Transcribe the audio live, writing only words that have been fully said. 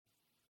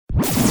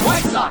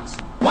White Sox!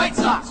 White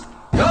Sox!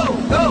 Go,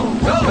 go,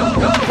 go, go,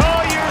 go!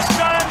 Call your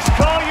sons,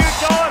 call your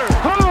daughters.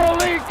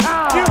 Holy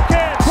cow! You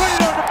can put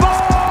it on the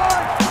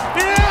board.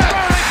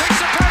 Yeah! It's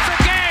a perfect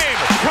game!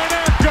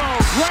 Konecko,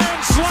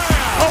 grand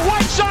slam. A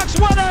White Sox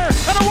winner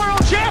and a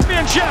world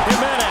championship!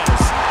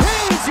 Jimenez,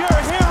 he's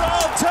your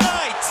hero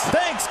tonight.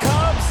 Thanks,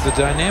 Cubs. The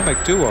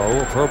dynamic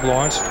duo of Herb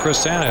Lawrence and Chris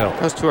Tannehill.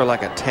 Those two are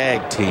like a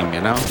tag team, you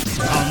know?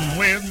 Come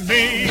with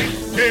me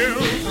to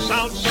the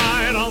south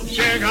side of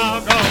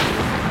Chicago.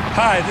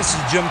 Hi, this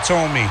is Jim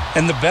Thome,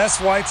 and the best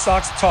White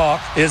Sox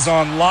talk is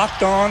on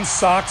Locked On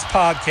Sox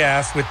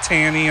podcast with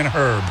Tanny and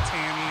Herb.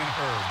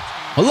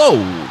 Hello,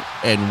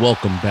 and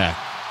welcome back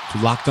to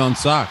Locked On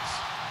Sox.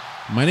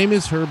 My name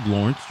is Herb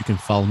Lawrence. You can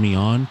follow me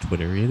on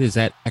Twitter. It is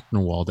at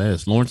Ecknerwald. That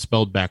is Lawrence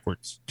spelled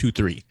backwards,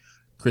 2-3.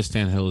 Chris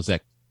Tannehill is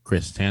at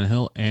Chris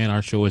Tannehill, and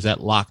our show is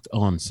at Locked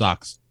On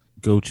Sox.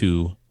 Go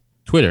to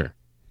Twitter,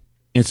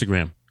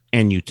 Instagram,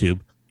 and YouTube,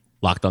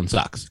 Locked On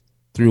Sox.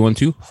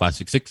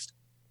 312-566-8727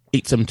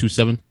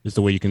 is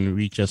the way you can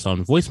reach us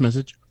on voice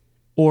message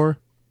or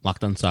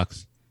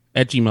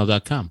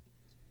lockedonsox@gmail.com.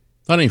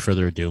 Without any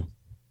further ado,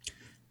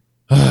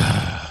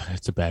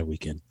 it's a bad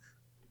weekend.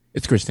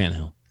 It's Chris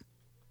Tannehill.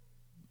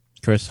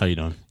 Chris, how you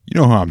doing? You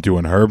know how I'm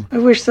doing, Herb. I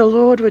wish the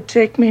Lord would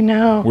take me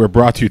now. We're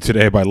brought to you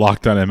today by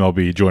Locked On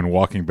MLB. Join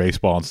Walking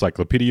Baseball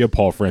Encyclopedia,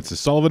 Paul Francis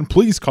Sullivan.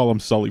 Please call him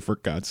Sully, for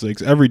God's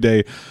sakes. Every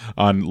day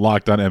on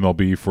Locked On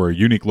MLB for a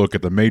unique look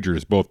at the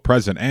majors, both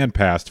present and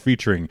past,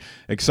 featuring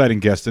exciting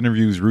guest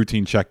interviews,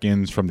 routine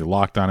check-ins from the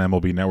Locked On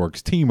MLB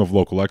Network's team of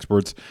local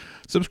experts.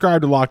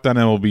 Subscribe to Locked On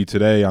MLB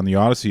today on the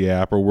Odyssey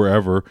app or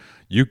wherever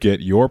you get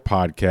your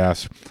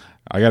podcasts.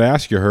 I got to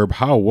ask you, Herb,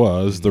 how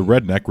was the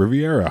Redneck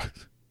Riviera?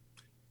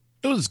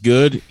 It was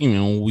good. You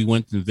know, we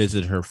went to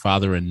visit her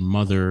father and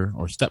mother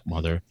or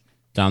stepmother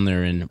down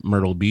there in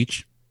Myrtle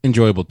Beach.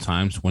 Enjoyable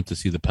times. Went to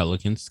see the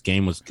Pelicans.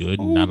 Game was good.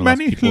 Oh, not enough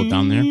people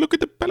down there. Look at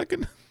the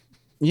Pelican.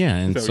 Yeah,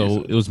 and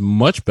so it was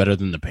much better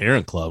than the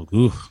Parent Club.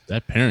 Ooh,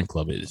 that Parent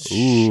Club is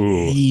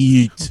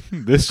shit.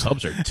 This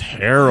Cubs are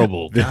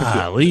terrible.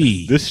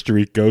 Golly. This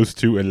streak goes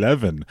to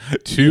 11.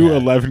 Two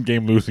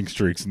 11-game losing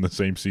streaks in the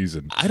same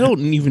season. I don't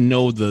even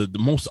know the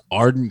most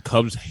ardent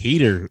Cubs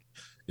hater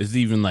is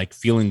even like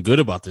feeling good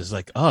about this.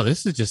 Like, oh,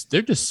 this is just,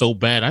 they're just so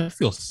bad. I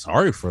feel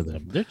sorry for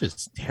them. They're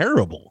just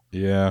terrible.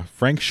 Yeah,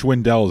 Frank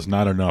Schwindel is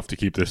not enough to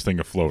keep this thing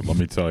afloat, let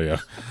me tell you.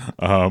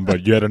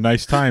 But you had a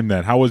nice time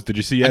then. Did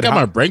you see Ed? I got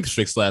my break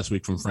fix last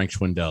week from Frank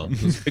Schwindel.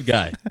 He's a good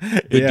guy.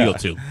 Good deal,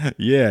 too.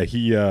 Yeah,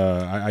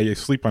 I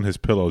sleep on his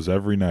pillows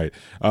every night.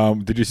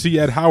 Did you see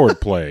Ed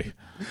Howard play?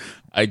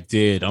 I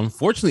did.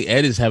 Unfortunately,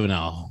 Ed is having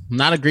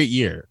not a great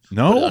year.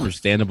 No? But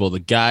understandable. The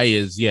guy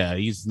is,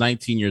 he's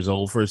 19 years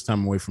old, first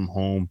time away from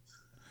home.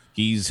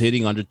 He's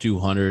hitting under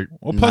 200.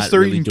 Well, plus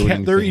they're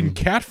eating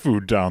cat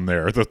food down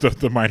there,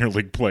 the minor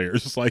league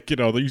players. It's like, you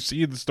know, you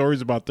see the stories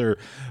about their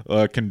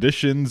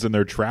conditions and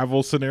their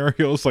travel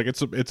scenarios. Like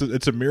it's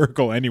a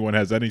miracle anyone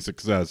has any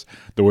success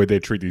the way they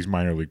treat these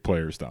minor league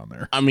players down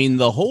there. I mean,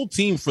 the whole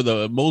team, for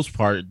the most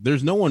part,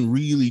 there's no one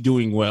really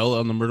doing well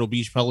on the Myrtle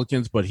Beach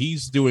Pelicans, but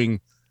he's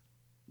doing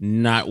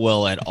not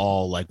well at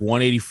all. Like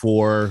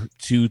 184,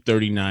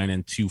 239,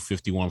 and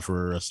 251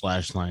 for a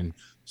slash line.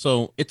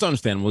 So it's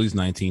understandable. He's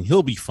 19.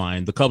 He'll be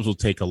fine. The Cubs will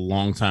take a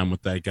long time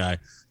with that guy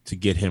to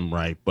get him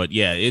right. But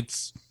yeah,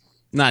 it's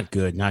not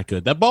good. Not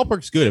good. That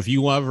ballpark's good. If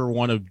you ever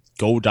want to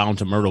go down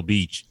to Myrtle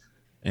Beach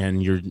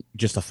and you're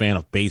just a fan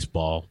of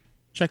baseball,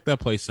 check that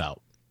place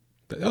out.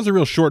 That was a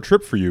real short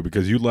trip for you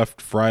because you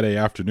left Friday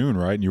afternoon,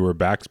 right? And you were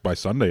back by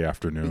Sunday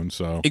afternoon.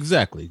 So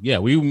exactly. Yeah,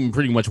 we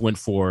pretty much went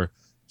for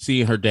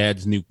seeing her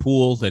dad's new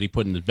pool that he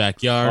put in his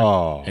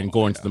backyard and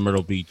going to the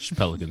Myrtle Beach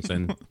Pelicans.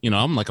 And, you know,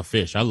 I'm like a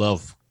fish. I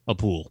love a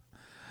pool.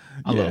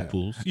 I love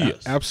pools.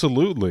 Yes.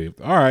 Absolutely.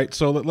 All right,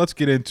 so let's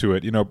get into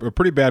it. You know, a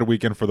pretty bad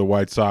weekend for the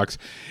White Sox.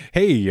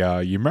 Hey, you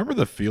remember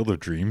the Field of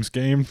Dreams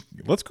game?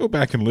 Let's go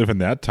back and live in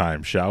that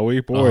time, shall we?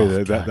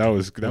 Boy,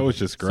 that was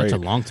just great. Such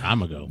a long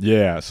time ago.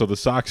 Yeah, so the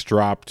Sox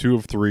dropped 2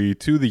 of 3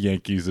 to the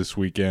Yankees this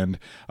weekend.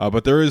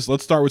 But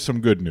let's start with some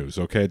good news,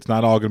 okay? It's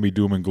not all going to be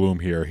doom and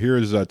gloom here. Here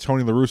is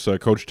Tony La Russa,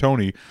 Coach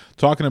Tony,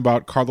 talking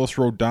about Carlos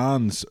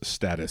Rodon's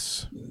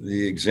status.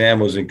 The exam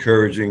was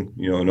encouraging,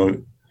 you know,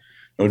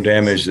 no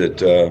damage, that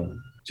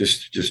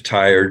just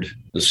tired.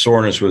 The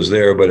soreness was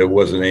there, but it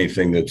wasn't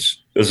anything that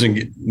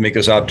doesn't make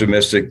us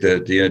optimistic that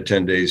at the end of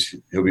 10 days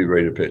he'll be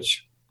ready to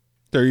pitch.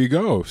 There you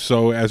go.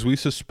 So as we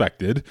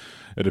suspected,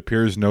 it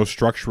appears no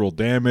structural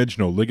damage,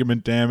 no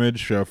ligament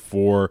damage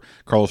for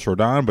Carlos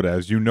Rodon, but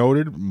as you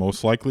noted,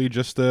 most likely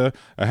just a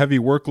heavy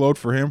workload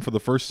for him for the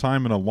first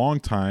time in a long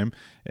time.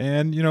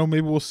 And, you know,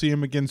 maybe we'll see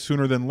him again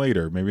sooner than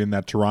later, maybe in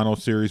that Toronto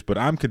series. But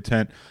I'm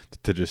content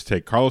to just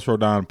take Carlos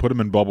Rodon, put him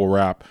in bubble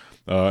wrap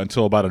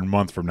until about a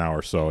month from now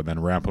or so, and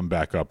then ramp him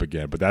back up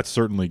again. But that's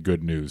certainly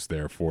good news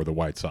there for the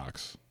White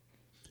Sox.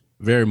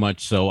 Very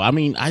much so. I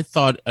mean, I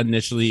thought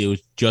initially it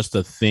was just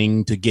a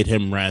thing to get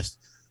him rest,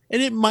 and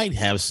it might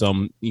have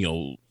some, you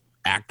know,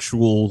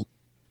 actual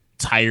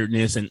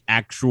tiredness and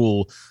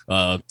actual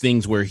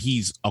things where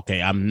he's,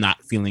 okay, I'm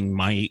not feeling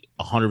my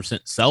 100%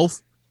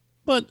 self.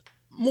 But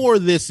more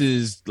of this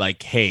is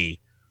like, hey,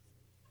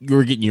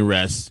 you're getting your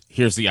rest.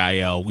 Here's the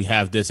IL. We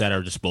have this at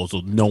our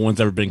disposal. No one's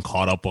ever been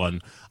caught up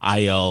on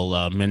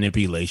IL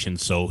manipulation.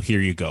 So here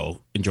you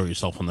go. Enjoy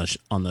yourself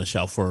on the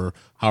shelf for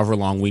however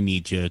long we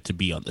need you to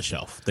be on the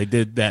shelf. They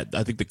did that.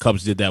 I think the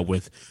Cubs did that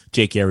with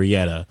Jake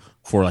Arrieta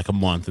for like a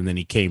month, and then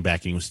he came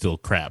back and he was still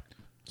crap.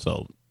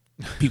 So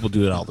people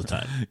do it all the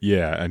time.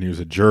 Yeah, and he was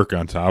a jerk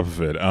on top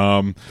of it.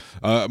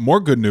 More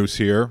good news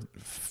here.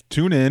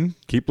 Tune in,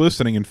 keep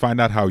listening, and find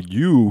out how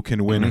you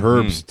can win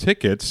Herb's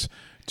tickets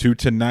to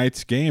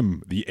tonight's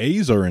game. The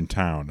A's are in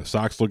town. The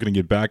Sox looking to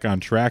get back on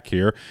track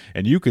here,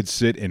 and you could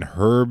sit in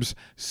Herb's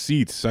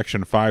seats,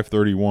 section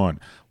 531.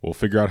 We'll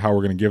figure out how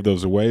we're going to give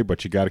those away,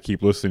 but you got to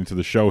keep listening to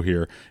the show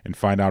here and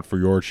find out for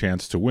your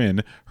chance to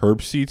win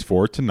Herb seats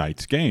for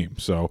tonight's game.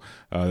 So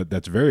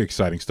that's very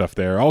exciting stuff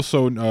there.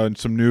 Also,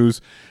 some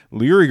news.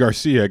 Leury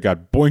Garcia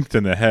got boinked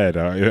in the head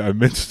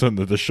amidst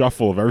the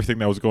shuffle of everything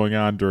that was going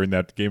on during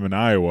that game in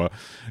Iowa.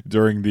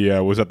 During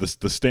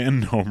the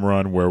Stanton home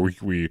run where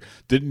we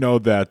didn't know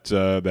that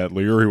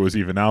Leury was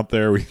even out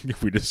there. We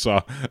just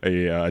saw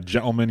a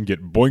gentleman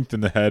get boinked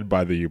in the head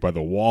by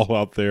the wall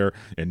out there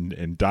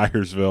in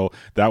Dyersville.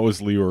 That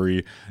was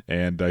Leury,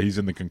 and he's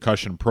in the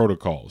concussion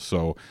protocol.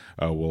 So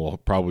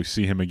we'll probably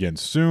see him again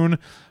soon.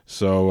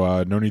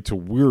 So no need to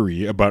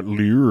worry about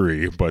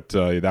Leury, but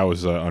that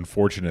was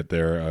unfortunate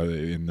there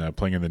in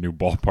playing in the new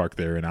ballpark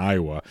there in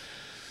Iowa.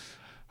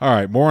 All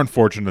right, more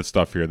unfortunate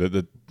stuff here.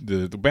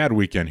 The bad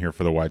weekend here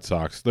for the White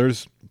Sox.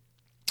 There's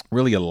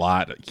really a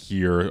lot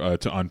here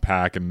to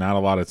unpack and not a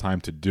lot of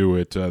time to do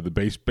it.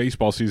 The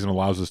baseball season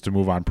allows us to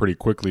move on pretty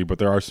quickly, but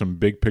there are some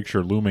big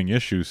picture looming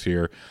issues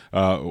here.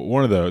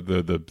 One of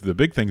the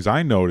big things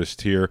I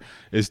noticed here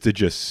is, did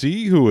you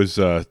see who was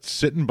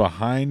sitting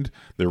behind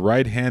the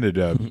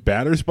right-handed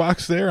batter's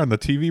box there on the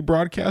TV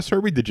broadcast,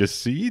 Herbie? Did you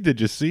see?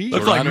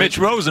 Looks like Mitch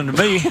Rosen to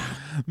me.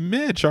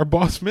 Mitch, our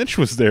boss Mitch,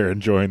 was there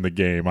enjoying the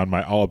game on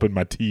all up in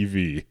my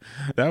TV.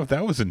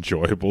 That was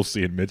enjoyable,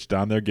 seeing Mitch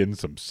down there getting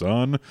some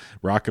sun,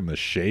 rocking the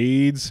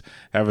shades,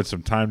 having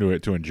some time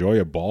to enjoy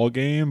a ball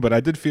game. But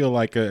I did feel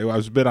like I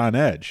was a bit on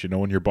edge,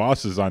 when your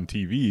boss is on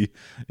TV,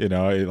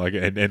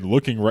 and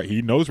looking right,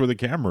 he knows where the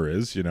camera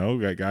is.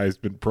 That guy's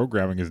been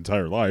programming his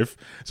entire life,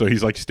 so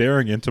he's like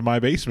staring into my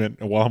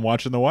basement while I'm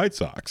watching the White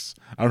Sox.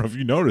 I don't know if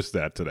you noticed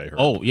that today, Herb.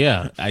 Oh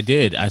yeah, I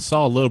did. I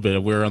saw a little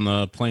bit. We're on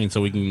the plane,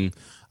 so we can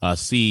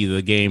see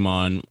the game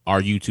on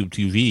our YouTube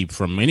TV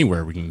from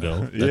anywhere we can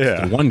go.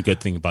 That's the one good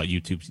thing about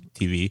YouTube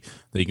TV,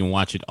 that you can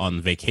watch it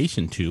on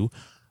vacation too.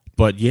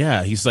 But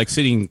yeah, he's like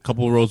sitting a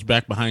couple of rows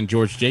back behind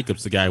George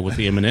Jacobs, the guy with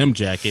the M&M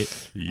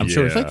jacket. I'm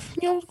sure it's like,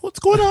 what's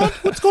going on?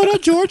 What's going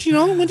on, George?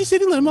 Windy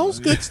City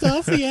Limos, good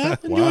stuff. Yeah,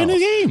 enjoying the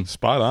game.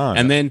 Spot on.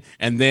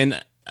 And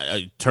then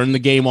I turned the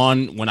game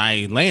on when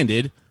I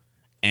landed,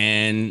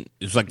 and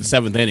it was like the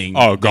seventh inning.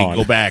 Oh, gone.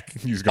 Go back.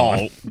 He's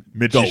gone.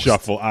 Mitchie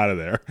Shuffle out of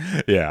there.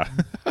 Yeah.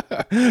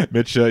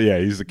 Mitch,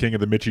 he's the king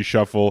of the Mitchie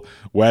Shuffle.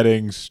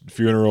 Weddings,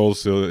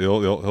 funerals,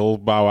 he'll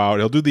bow out.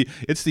 He'll do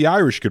it's the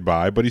Irish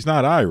goodbye, but he's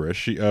not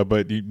Irish.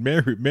 But he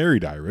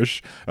married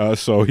Irish,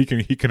 so he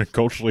can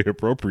culturally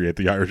appropriate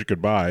the Irish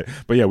goodbye.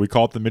 But yeah, we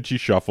call it the Mitchie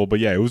Shuffle. But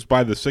yeah, it was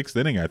by the sixth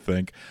inning, I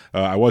think.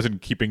 I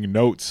wasn't keeping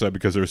notes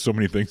because there were so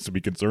many things to be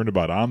concerned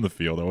about on the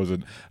field. I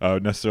wasn't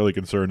necessarily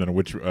concerned on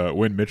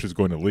when Mitch was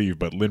going to leave,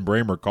 but Lynn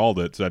Bramer called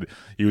it, said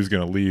he was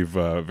going to leave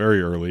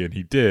very early, and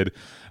he did.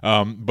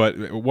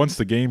 But once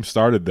the game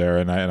started there,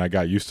 and I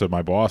got used to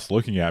my boss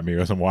looking at me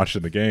as I'm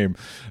watching the game,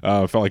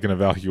 felt like an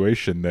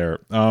evaluation there.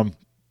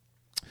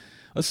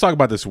 Let's talk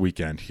about this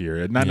weekend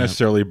here. Not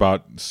necessarily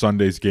about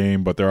Sunday's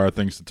game, but there are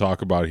things to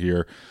talk about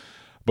here.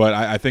 But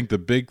I think the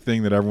big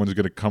thing that everyone's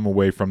going to come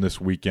away from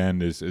this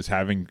weekend is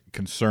having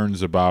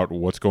concerns about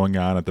what's going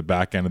on at the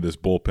back end of this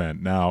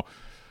bullpen. Now,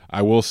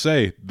 I will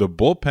say the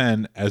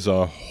bullpen as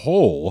a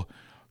whole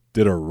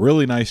did a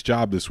really nice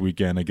job this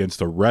weekend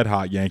against a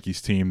red-hot Yankees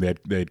team.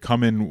 They'd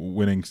come in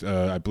winning,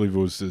 I believe it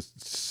was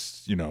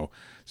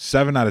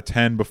 7 out of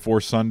 10 before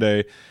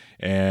Sunday.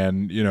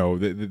 And,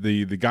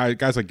 the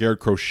guys like Garrett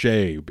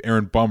Crochet,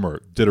 Aaron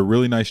Bummer did a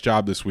really nice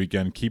job this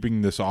weekend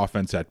keeping this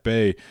offense at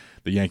bay,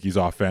 the Yankees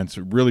offense,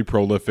 really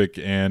prolific.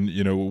 And,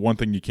 one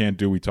thing you can't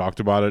do, we talked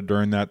about it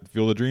during that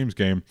Field of Dreams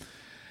game,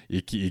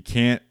 you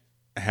can't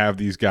have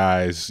these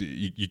guys,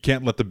 you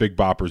can't let the big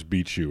boppers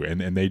beat you,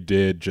 and they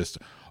did just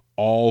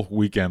all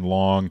weekend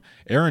long.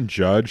 Aaron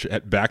Judge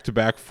at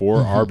back-to-back 4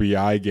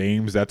 RBI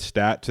games, that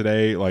stat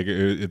today, like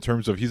in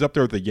terms of, he's up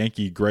there with the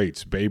Yankee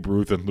greats, Babe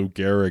Ruth and Luke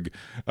Gehrig,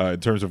 in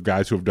terms of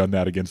guys who have done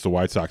that against the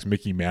White Sox.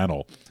 Mickey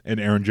Mantle, and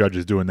Aaron Judge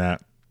is doing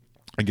that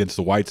against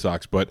the White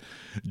Sox. But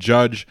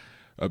Judge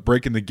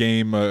breaking the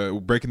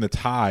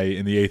tie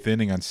in the 8th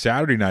inning on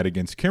Saturday night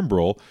against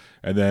Kimbrel,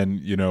 and then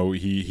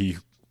he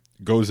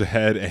goes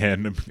ahead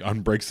and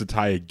unbreaks the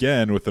tie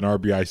again with an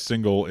RBI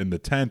single in the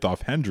 10th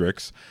off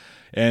Hendricks.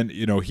 And,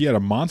 he had a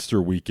monster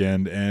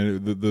weekend.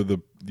 And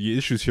the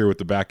issues here with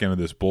the back end of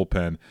this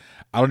bullpen,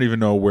 I don't even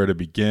know where to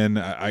begin.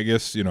 I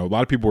guess, a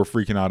lot of people were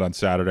freaking out on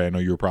Saturday. I know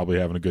you were probably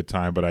having a good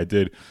time, but I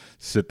did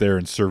sit there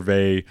and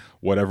survey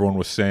what everyone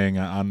was saying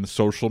on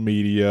social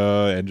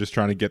media and just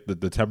trying to get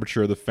the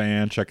temperature of the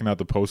fan, checking out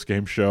the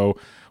post-game show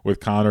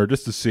with Connor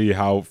just to see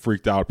how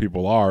freaked out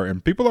people are.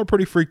 And people are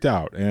pretty freaked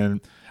out.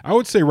 And I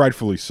would say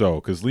rightfully so,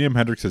 because Liam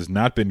Hendriks has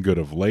not been good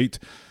of late.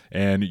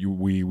 And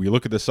we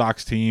look at the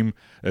Sox team,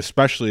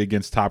 especially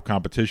against top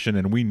competition,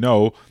 and we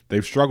know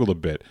they've struggled a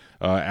bit.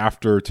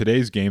 After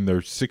today's game, they're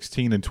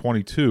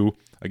 16-22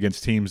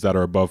 against teams that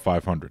are above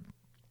 500.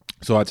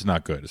 So that's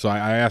not good. So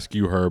I ask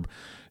you, Herb,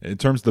 in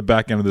terms of the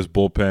back end of this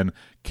bullpen,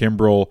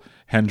 Kimbrel,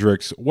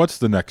 Hendriks, what's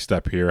the next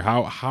step here?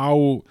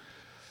 How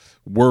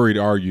worried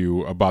are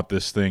you about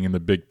this thing in the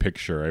big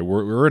picture?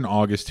 We're in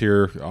August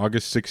here,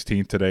 August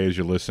 16th today as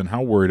you listen.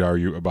 How worried are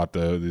you about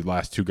the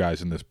last two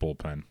guys in this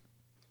bullpen?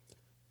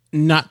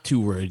 Not too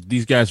worried.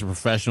 These guys are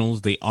professionals.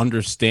 They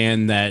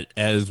understand that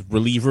as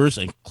relievers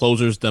and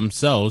closers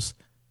themselves,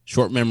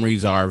 short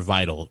memories are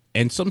vital.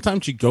 And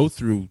sometimes you go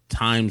through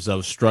times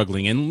of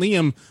struggling. And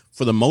Liam,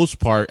 for the most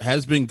part,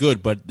 has been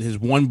good, but his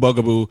one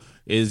bugaboo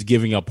is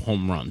giving up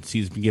home runs.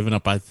 He's been giving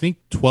up, I think,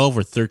 12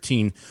 or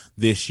 13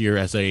 this year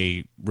as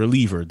a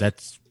reliever.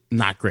 That's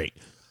not great.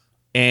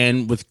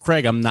 And with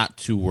Craig, I'm not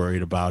too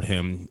worried about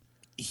him.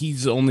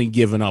 He's only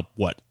given up,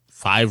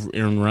 5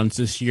 earned runs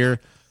this year?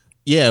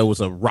 Yeah, it was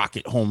a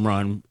rocket home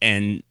run,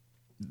 and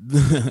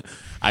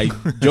I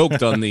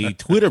joked on the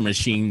Twitter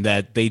machine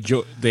that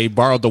they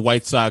borrowed the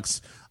White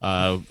Sox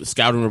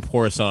scouting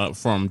reports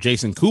from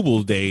Jason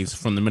Kubel's days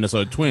from the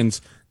Minnesota Twins.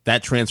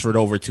 That transferred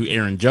over to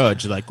Aaron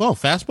Judge. Like,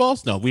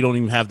 fastballs? No, we don't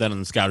even have that on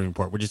the scouting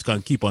report. We're just going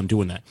to keep on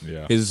doing that.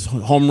 Yeah. His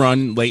home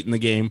run late in the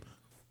game,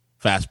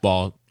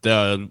 fastball.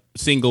 The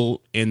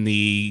single in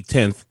the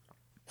 10th,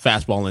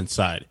 fastball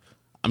inside.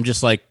 I'm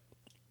just like,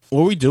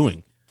 what are we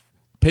doing?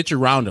 Pitch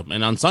around him,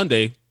 and on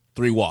Sunday,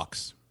 3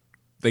 walks.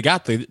 They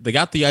got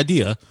the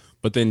idea,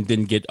 but then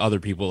didn't get other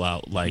people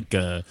out like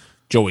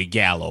Joey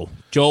Gallo.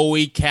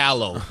 Joey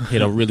Gallo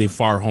hit a really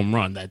far home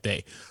run that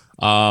day,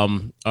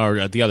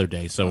 or the other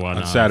day. So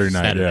on Saturday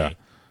night,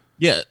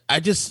 yeah.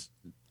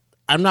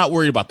 I'm not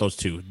worried about those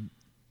two.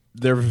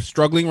 They're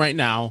struggling right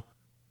now,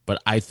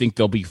 but I think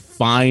they'll be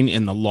fine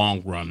in the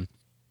long run.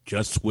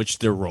 Just switch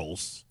their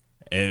roles.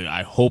 And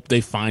I hope they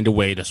find a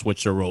way to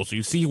switch their roles. So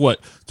you see what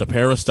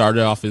Tepera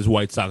started off his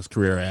White Sox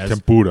career as.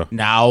 Tempura.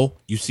 Now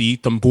you see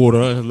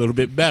Tempura a little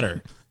bit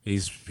better.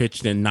 He's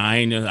pitched in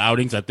 9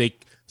 outings. I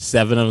think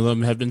 7 of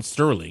them have been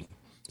Sterling.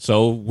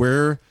 So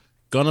we're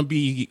going to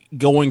be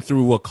going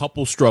through a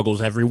couple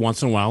struggles every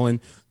once in a while.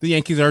 And the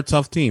Yankees are a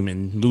tough team.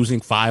 And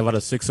losing 5 out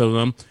of 6 of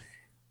them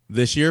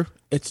this year,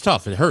 it's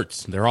tough. It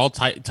hurts. They're all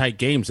tight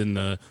games in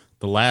the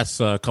last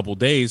couple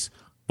days.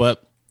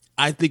 But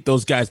I think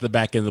those guys at the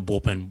back end of the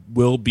bullpen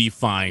will be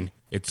fine.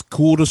 It's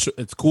cool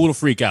to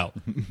freak out,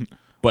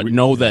 but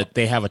know that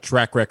they have a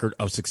track record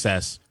of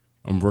success,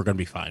 and we're going to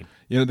be fine.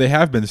 They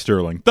have been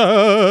Sterling.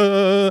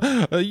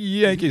 The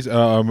Yankees.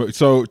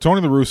 So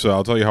Tony La Russa,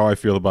 I'll tell you how I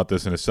feel about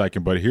this in a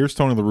second, but here's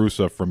Tony La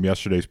Russa from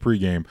yesterday's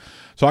pregame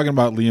talking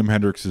about Liam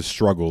Hendriks'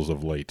 struggles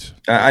of late.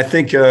 I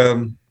think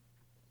the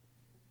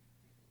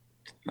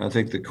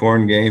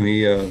corn game,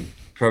 he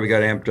probably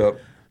got amped up.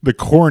 The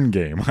corn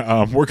game.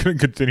 We're going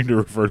to continue to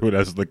refer to it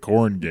as the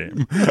corn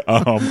game.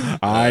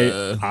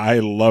 I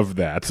love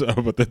that,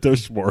 but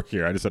there's more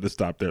here. I just had to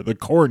stop there. The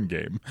corn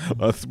game.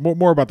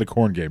 More about the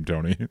corn game,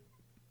 Tony.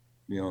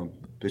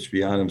 Pitch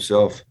beyond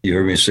himself. You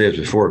heard me say it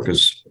before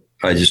because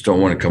I just don't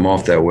want to come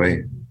off that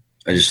way.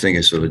 I just think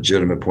it's a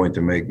legitimate point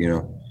to make,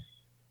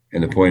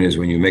 And the point is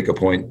when you make a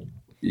point,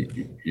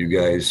 you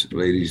guys,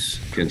 ladies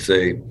can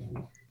say,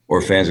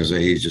 or fans can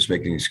say, he's just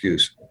making an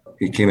excuse.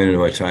 He came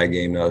into a tie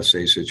game, not a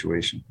safe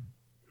situation.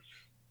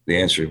 The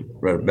answer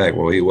right back,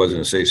 well, he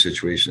wasn't a safe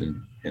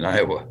situation in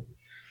Iowa.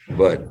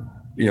 But,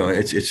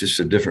 it's just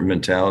a different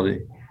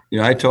mentality.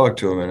 I talked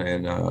to him,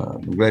 and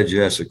I'm glad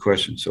you asked the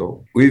question.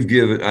 So I've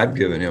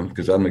given him,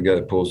 because I'm the guy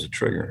that pulls the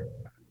trigger,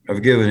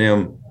 I've given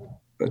him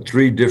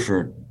 3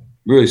 different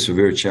really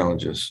severe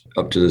challenges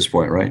up to this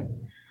point, right?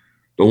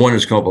 The one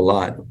has come up a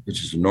lot,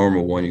 which is a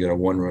normal one. You got a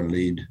 1-run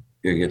lead.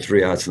 You get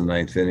 3 outs in the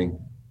 9th inning.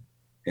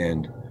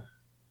 And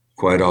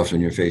quite often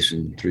you're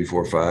facing 3,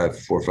 4, 5,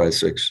 4, 5,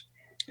 6,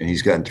 and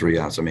he's gotten 3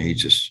 outs. I mean, he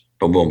just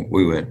boom, boom,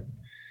 we win.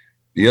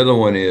 The other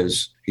one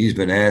is he's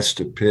been asked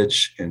to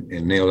pitch and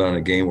nail down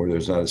a game where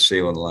there's not a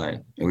save on the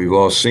line, and we've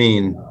all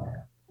seen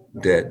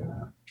that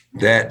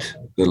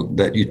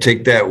you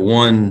take that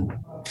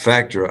one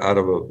factor out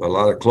of a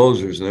lot of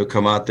closers, and they'll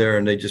come out there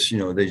and they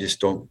just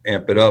don't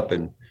amp it up,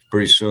 and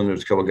pretty soon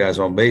there's a couple of guys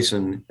on base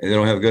and they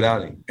don't have a good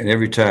outing. And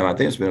every time, I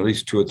think it's been at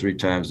least 2 or 3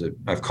 times that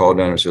I've called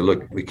down and said,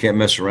 look, we can't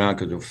mess around,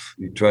 because if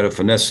you try to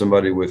finesse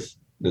somebody with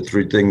the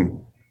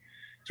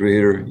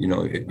 3-hitter,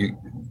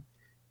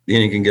 the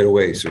inning can get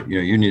away. So,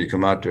 you need to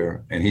come out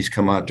there. And he's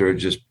come out there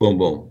just boom,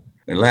 boom.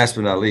 And last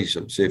but not least,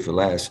 I'd say for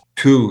last,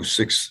 2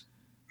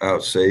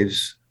 6-out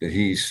saves that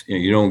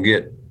you don't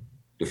get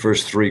the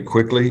first 3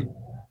 quickly.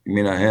 You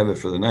may not have it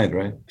for the 9th,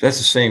 right? That's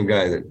the same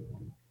guy that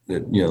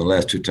that, the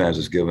last 2 times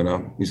has given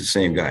up. He's the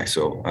same guy.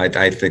 So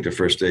I think the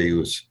first day he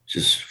was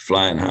just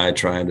flying high,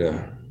 trying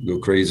to go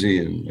crazy.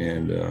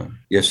 And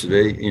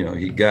yesterday,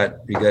 he got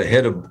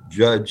ahead of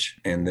Judge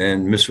and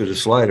then missed with a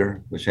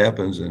slider, which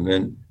happens. And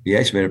then he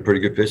actually made a pretty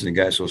good pitch. And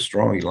the guy's so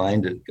strong, he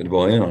lined it, got the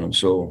ball in on him.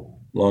 So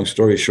long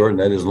story short, and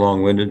that is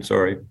long-winded.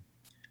 Sorry.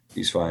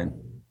 He's fine.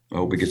 I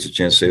hope he gets a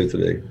chance to save it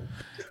today.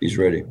 He's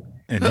ready.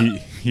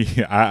 And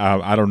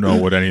I don't know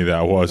what any of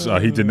that was.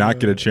 He did not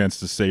get a chance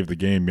to save the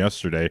game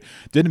yesterday.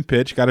 Didn't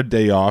pitch. Got a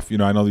day off.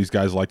 I know these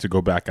guys like to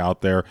go back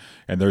out there,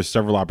 and there's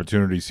several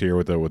opportunities here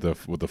with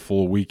a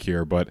full week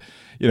here. But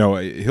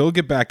he'll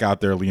get back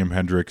out there, Liam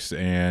Hendriks,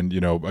 and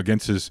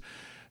against his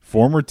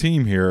former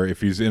team here,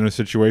 if he's in a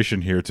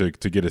situation here to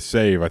get a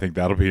save, I think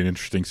that'll be an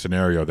interesting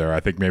scenario there. I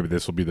think maybe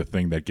this will be the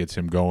thing that gets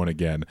him going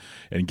again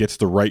and gets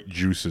the right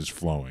juices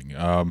flowing.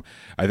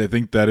 I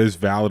think that is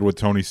valid what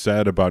Tony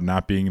said about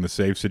not being in the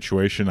save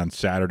situation on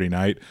Saturday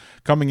night.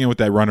 Coming in with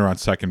that runner on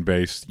second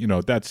base,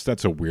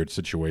 that's a weird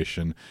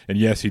situation. And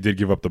yes, he did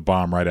give up the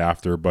bomb right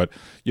after, but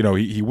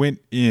he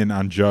went in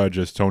on Judge,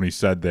 as Tony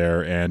said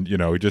there, and he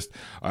just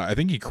I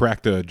think he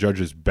cracked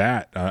Judge's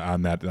bat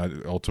on that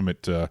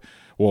ultimate.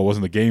 Well, it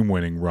wasn't the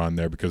game-winning run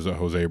there because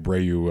Jose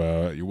Abreu,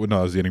 you wouldn't know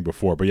that was the inning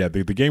before. But, yeah,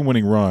 the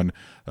game-winning run,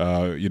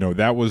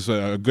 that was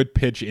a good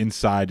pitch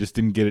inside, just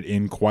didn't get it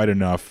in quite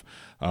enough.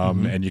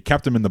 And you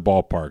kept him in the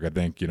ballpark. I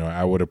think,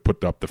 I would have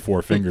put up the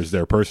 4 fingers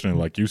there personally,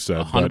 like you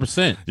said.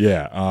 100%.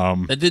 Yeah.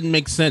 That didn't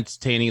make sense,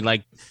 Tanny.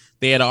 Like,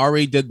 they had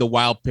already did the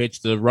wild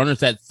pitch. The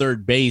runner's at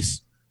third base.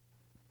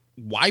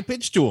 Why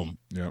pitch to him?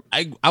 Yep.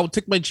 I would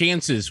take my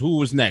chances. Who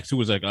was next? Who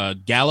was like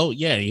Gallo?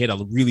 Yeah, he had a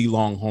really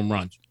long home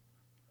run.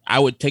 I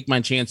would take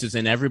my chances,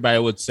 and everybody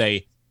would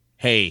say,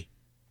 hey,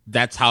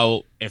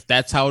 if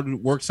that's how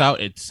it works out,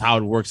 it's how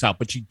it works out.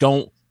 But you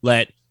don't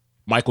let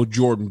Michael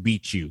Jordan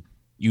beat you.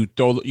 You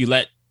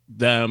let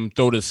them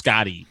throw to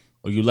Scotty,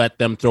 or you let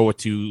them throw it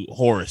to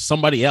Horace,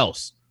 somebody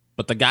else.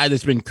 But the guy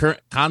that's been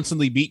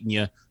constantly beating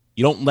you,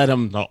 you don't let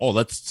him,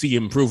 let's see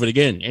him prove it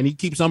again. And he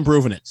keeps on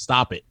proving it.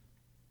 Stop it.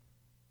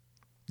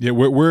 Yeah,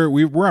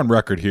 we're on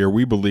record here.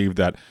 We believe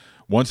that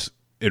once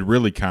it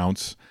really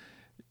counts,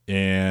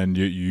 and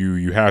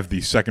you have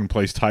the second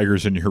place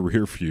Tigers in your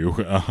rear view.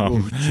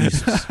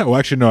 Well,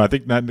 actually, no, I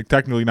think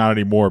technically not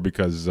anymore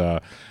because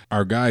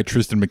our guy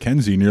Tristan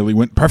McKenzie nearly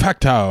went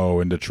perfecto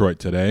in Detroit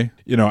today.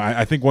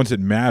 I think once it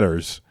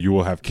matters, you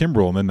will have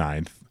Kimbrel in the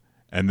 9th,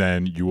 and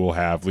then you will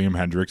have Liam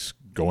Hendriks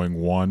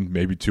going 1,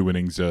 maybe 2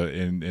 innings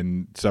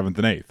in 7th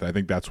and 8th. I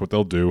think that's what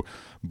they'll do.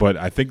 But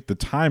I think the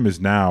time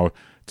is now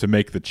to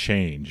make the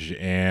change,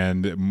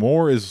 and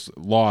more is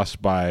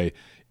lost by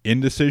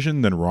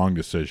indecision than wrong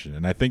decision.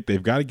 And I think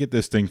they've got to get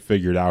this thing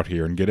figured out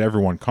here and get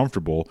everyone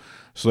comfortable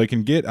so they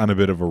can get on a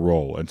bit of a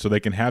roll, and so they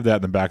can have that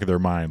in the back of their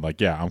mind.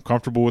 Like, yeah, I'm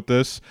comfortable with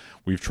this.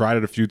 We've tried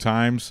it a few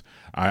times.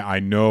 I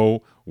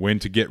know when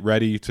to get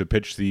ready to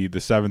pitch the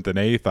 7th and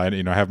 8th.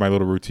 I have my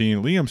little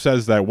routine. Liam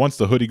says that once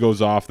the hoodie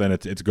goes off, then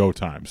it's go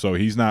time. So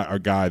he's not a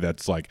guy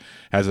that's like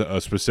has a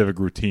specific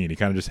routine. He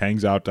kind of just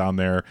hangs out down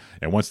there,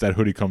 and once that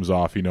hoodie comes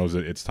off, he knows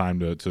that it's time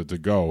to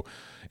go.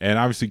 And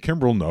obviously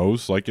Kimbrel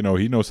knows,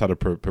 he knows how to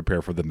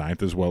prepare for the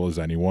 9th as well as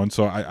anyone.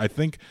 So I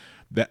think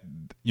that,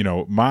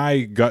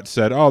 my gut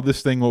said,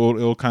 this thing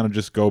it'll kind of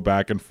just go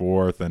back and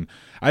forth. And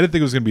I didn't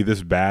think it was going to be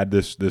this bad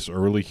this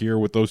early here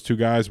with those two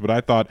guys, but I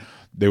thought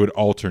they would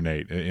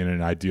alternate in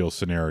an ideal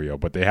scenario.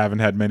 But they haven't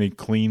had many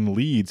clean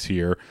leads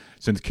here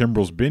since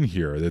Kimbrel's been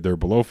here. They're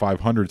below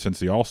 500 since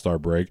the All-Star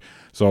break.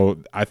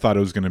 So I thought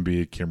it was going to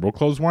be Kimbrel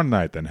close one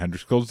night, then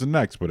Hendriks close the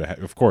next. But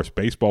of course,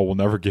 baseball will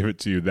never give it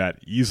to you that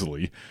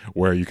easily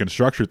where you can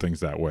structure things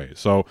that way.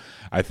 So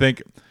I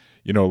think,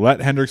 let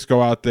Hendriks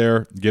go out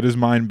there, get his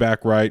mind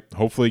back right,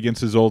 hopefully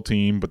against his old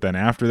team. But then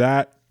after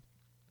that,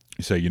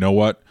 you say, you know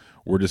what?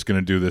 We're just going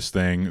to do this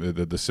thing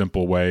the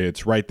simple way.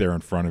 It's right there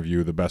in front of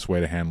you. The best way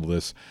to handle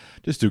this,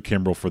 just do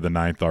Kimbrel for the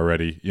 9th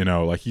already.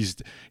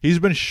 He's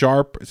been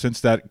sharp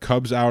since that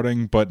Cubs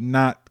outing, but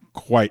not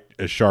quite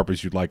as sharp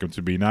as you'd like him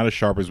to be. Not as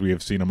sharp as we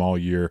have seen him all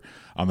year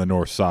on the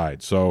north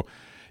side. So,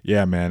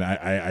 yeah, man,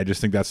 I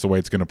just think that's the way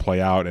it's going to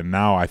play out. And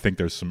now I think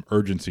there's some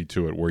urgency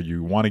to it where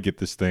you want to get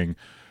this thing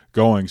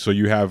going so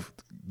you have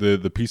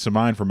the peace of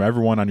mind from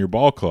everyone on your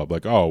ball club.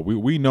 Like,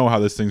 we know how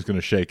this thing's going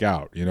to shake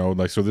out,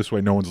 so this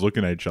way no one's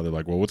looking at each other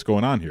like, well, what's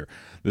going on here?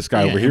 This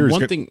guy over here is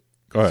one thing.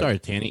 Go ahead. Sorry,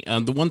 Tanny.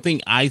 The one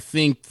thing I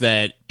think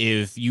that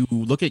if you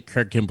look at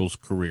Craig Kimbrel's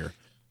career,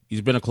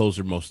 he's been a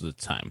closer most of the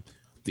time.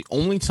 The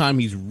only time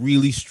he's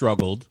really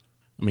struggled,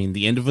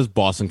 the end of his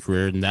Boston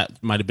career, and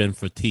that might have been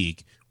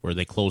fatigue, where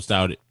they closed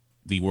out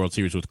the World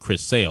Series with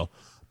Chris Sale.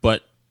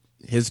 But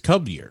his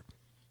Cub year,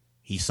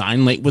 he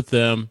signed late with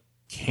them,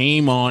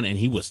 came on, and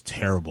he was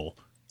terrible,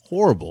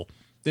 horrible.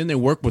 Then they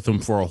worked with him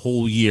for a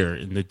whole year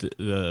in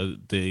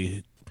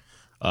the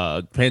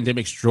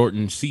pandemic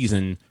shortened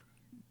season.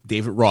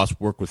 David Ross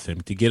worked with him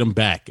to get him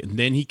back, and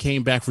then he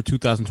came back for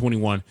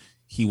 2021.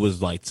 He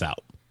was lights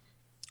out.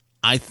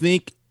 I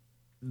think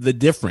the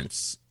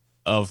difference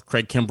of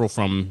Craig Kimbrel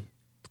from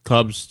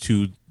Cubs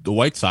to the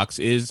White Sox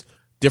is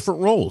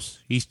different roles.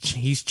 He's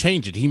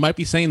changing. He might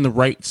be saying the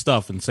right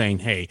stuff and saying,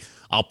 hey,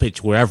 I'll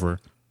pitch wherever.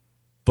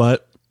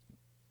 But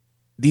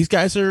these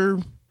guys are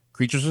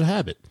creatures of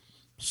habit.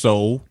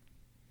 So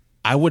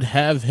I would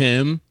have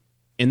him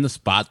in the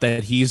spot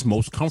that he is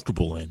most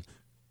comfortable in,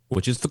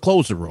 which is the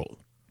closer role.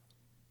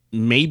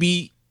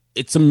 Maybe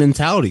it's a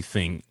mentality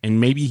thing, and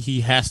maybe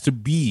he has to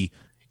be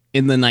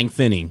in the 9th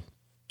inning,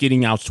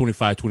 getting outs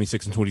 25,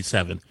 26, and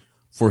 27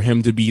 for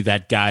him to be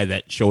that guy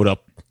that showed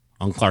up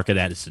on Clark at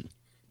Edison.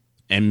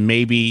 And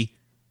maybe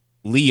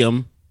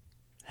Liam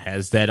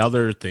has that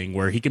other thing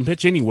where he can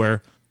pitch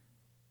anywhere,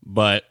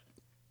 but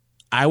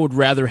I would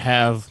rather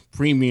have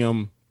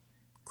premium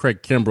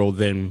Craig Kimbrel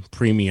than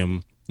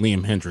premium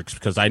Liam Hendriks,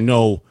 because I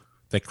know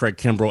that Craig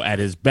Kimbrel at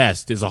his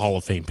best is a Hall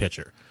of Fame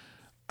pitcher.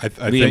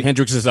 Liam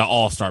Hendriks is an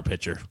all-star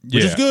pitcher,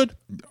 which is good,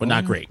 but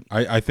not great.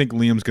 I think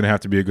Liam's going to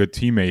have to be a good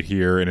teammate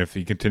here, and if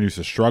he continues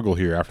to struggle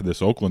here after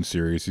this Oakland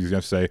series, he's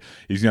going to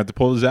have to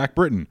pull the Zach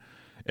Britton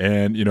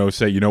and,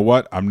 say, you know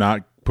what, I'm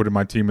not putting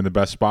my team in the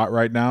best spot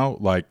right now.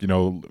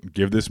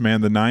 Give this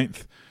man the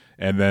 9th,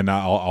 and then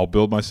I'll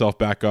build myself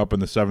back up in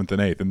the 7th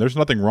and 8th. And there's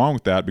nothing wrong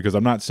with that, because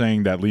I'm not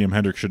saying that Liam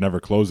Hendriks should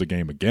never close a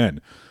game again.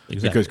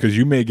 Exactly. Because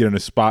you may get in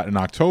a spot in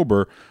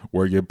October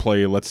where you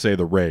play, let's say,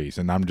 the Rays,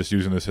 and I'm just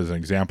using this as an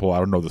example. I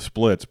don't know the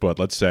splits, but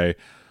let's say,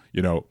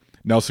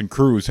 Nelson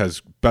Cruz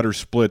has better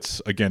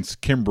splits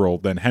against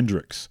Kimbrel than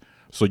Hendriks.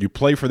 So you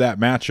play for that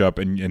matchup,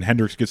 and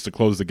Hendriks gets to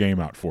close the game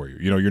out for you.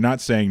 You're not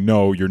saying,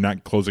 no, you're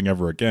not closing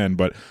ever again,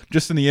 but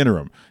just in the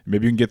interim,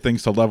 maybe you can get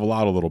things to level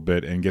out a little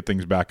bit and get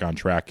things back on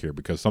track here,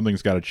 because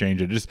something's got to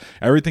change.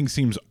 Everything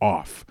seems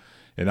off.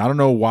 And I don't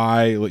know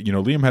why.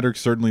 Liam Hendriks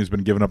certainly has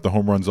been giving up the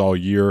home runs all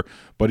year,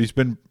 but he's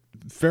been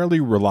fairly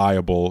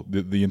reliable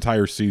the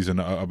entire season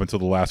up until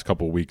the last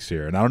couple of weeks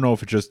here. And I don't know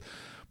if it's just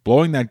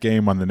blowing that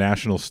game on the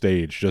national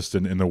stage just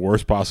in the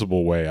worst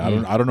possible way. I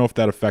don't know if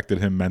that affected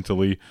him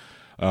mentally.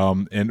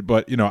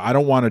 But I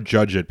don't want to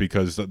judge it,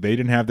 because they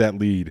didn't have that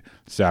lead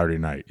Saturday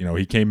night.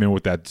 He came in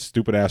with that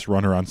stupid ass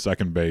runner on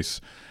second base,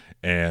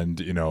 and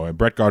and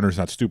Brett Gardner's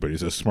not stupid.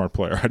 He's a smart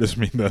player. I just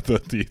mean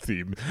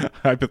the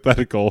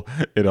hypothetical,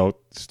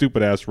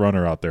 stupid ass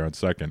runner out there on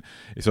second.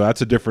 So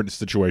that's a different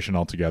situation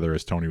altogether,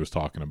 as Tony was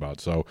talking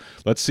about. So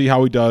let's see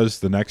how he does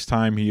the next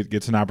time he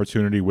gets an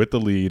opportunity with the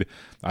lead.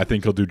 I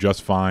think he'll do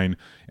just fine,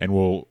 and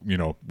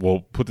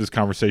we'll put this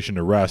conversation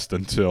to rest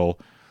until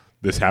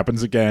this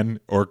happens again,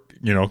 or,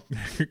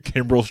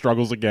 Kimbrel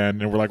struggles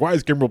again, and we're like, why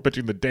is Kimbrel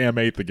pitching the damn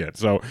 8th again?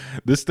 So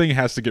this thing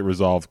has to get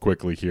resolved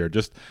quickly here,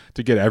 just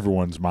to get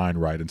everyone's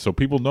mind right, and so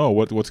people know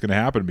what's going to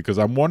happen, because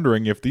I'm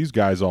wondering if these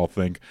guys all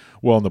think,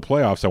 well, in the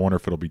playoffs, I wonder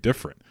if it'll be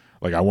different.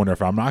 Like, I wonder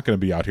if I'm not going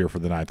to be out here for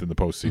the 9th in the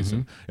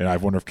postseason. And I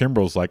wonder if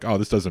Kimbrel's like, oh,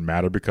 this doesn't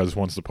matter, because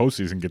once the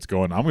postseason gets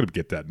going, I'm going to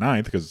get that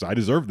 9th because I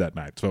deserve that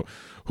 9th. So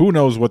who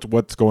knows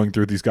what's going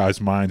through these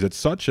guys' minds. It's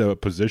such a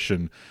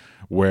position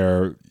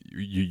where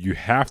you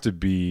have to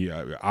be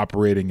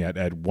operating at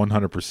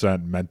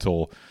 100%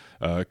 mental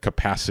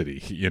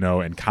capacity,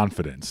 and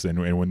confidence.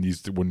 And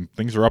when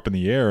things are up in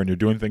the air and you're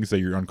doing things that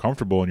you're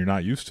uncomfortable and you're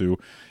not used to,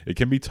 it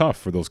can be tough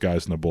for those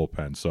guys in the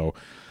bullpen. So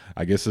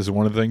I guess this is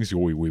one of the things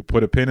we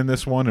put a pin in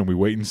this one, and we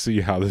wait and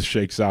see how this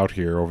shakes out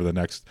here over the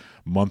next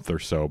month or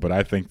so. But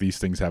I think these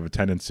things have a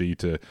tendency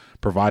to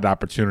provide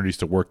opportunities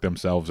to work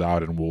themselves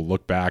out, and we'll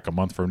look back a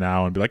month from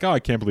now and be like, oh, I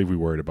can't believe we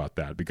worried about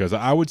that. Because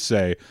I would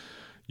say,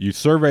 you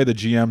survey the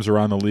GMs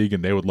around the league,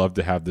 and they would love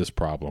to have this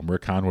problem.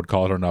 Rick Hahn would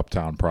call it an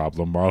uptown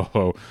problem.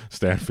 Marlo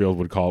Stanfield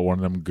would call it one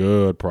of them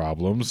good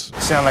problems.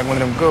 Sound like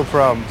one of them good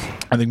problems.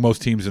 I think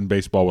most teams in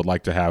baseball would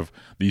like to have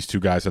these two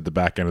guys at the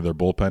back end of their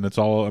bullpen. It's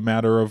all a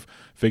matter of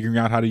figuring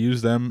out how to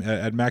use them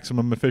at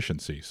maximum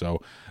efficiency.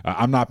 So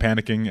I'm not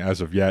panicking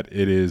as of yet.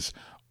 It is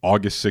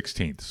August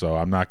 16th, so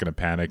I'm not going to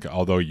panic,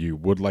 although you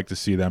would like to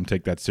see them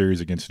take that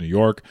series against New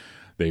York.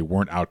 They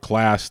weren't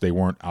outclassed. They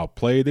weren't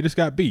outplayed. They just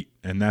got beat,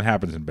 and that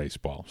happens in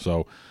baseball.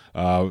 So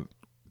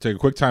take a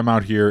quick time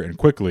out here, and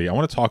quickly, I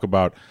want to talk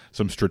about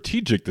some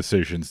strategic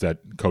decisions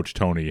that Coach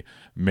Tony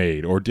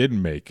made or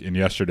didn't make in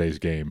yesterday's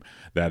game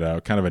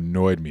that kind of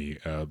annoyed me.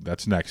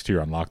 That's next here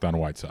on Locked On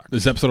White Sox.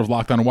 This episode of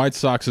Locked On White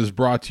Sox is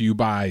brought to you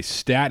by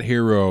Stat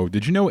Hero.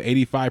 Did you know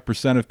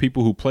 85% of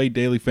people who play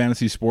daily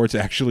fantasy sports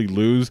actually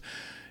lose?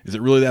 Is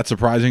it really that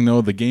surprising,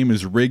 though? The game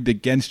is rigged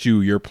against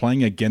you. You're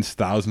playing against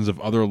thousands of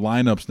other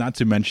lineups, not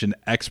to mention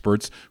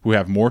experts who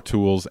have more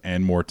tools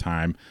and more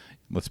time.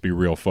 Let's be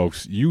real,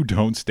 folks. You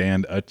don't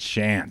stand a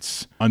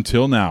chance.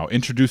 Until now,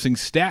 introducing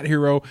Stat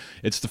Hero.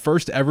 It's the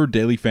first ever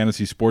daily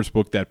fantasy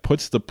sportsbook that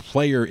puts the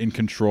player in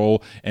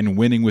control and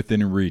winning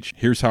within reach.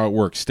 Here's how it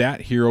works.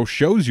 Stat Hero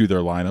shows you their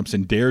lineups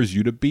and dares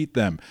you to beat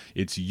them.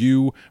 It's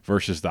you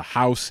versus the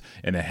house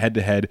in a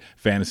head-to-head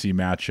fantasy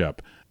matchup.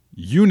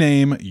 You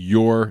name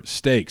your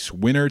stakes.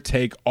 Winner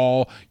take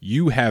all.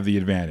 You have the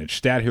advantage.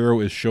 Stat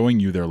Hero is showing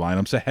you their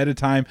lineups ahead of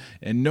time,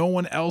 and no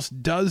one else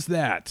does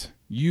that.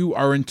 you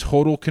are in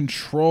total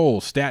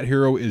control. Stat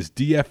Hero is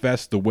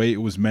DFS the way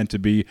it was meant to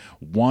be,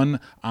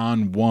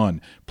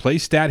 one-on-one. Play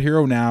Stat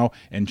Hero now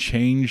and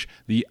change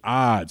the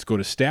odds. Go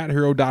to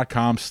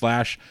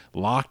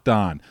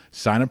stathero.com/lockedon.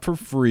 Sign up for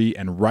free,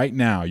 and right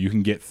now you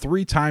can get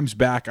 3 times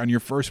back on your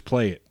first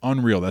play.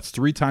 Unreal. That's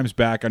 3 times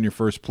back on your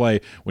first play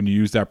when you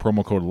use that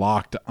promo code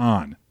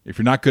LOCKEDON. If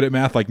you're not good at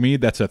math like me,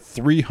 that's a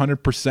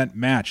 300%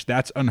 match.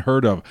 That's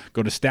unheard of.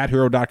 Go to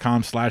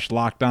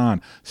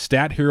stathero.com/lockedon.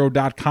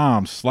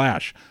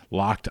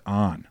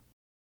 stathero.com/lockedon.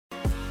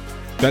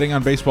 Betting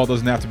on baseball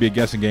doesn't have to be a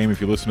guessing game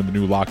if you listen to the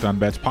new Locked On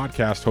Bets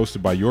podcast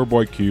hosted by your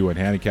boy Q and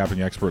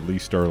handicapping expert Lee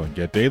Sterling.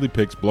 Get daily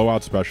picks,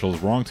 blowout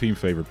specials, wrong team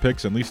favorite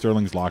picks, and Lee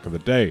Sterling's lock of the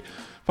day.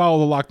 Follow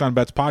the Locked On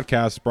Bets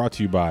podcast brought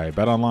to you by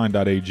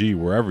betonline.ag,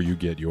 wherever you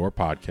get your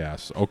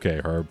podcasts.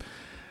 Okay, Herb.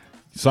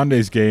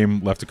 Sunday's game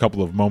left a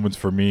couple of moments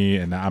for me,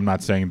 and I'm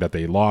not saying that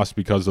they lost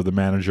because of the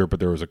manager, but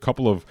there was a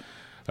couple of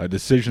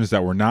decisions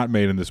that were not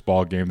made in this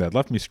ball game that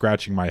left me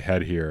scratching my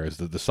head here. As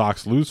the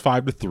Sox lose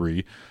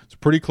 5-3, it's a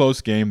pretty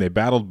close game. They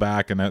battled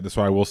back, and that's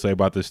what I will say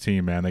about this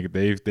team, man.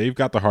 They've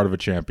got the heart of a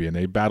champion.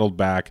 They battled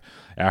back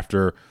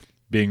after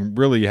being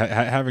really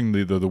having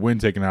the wind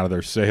taken out of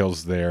their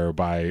sails there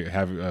by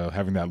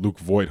having that Luke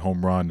Voit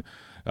home run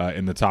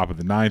in the top of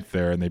the 9th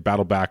there, and they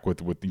battle back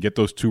with get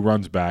those 2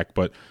 runs back,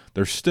 but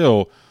there's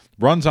still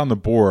runs on the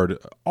board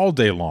all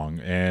day long.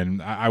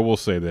 And I will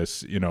say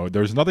this,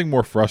 there's nothing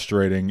more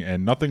frustrating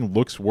and nothing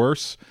looks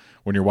worse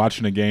when you're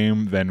watching a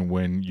game than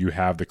when you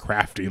have the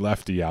crafty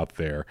lefty out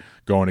there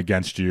going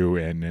against you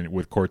and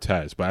with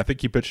Cortez. But I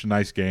think he pitched a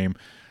nice game,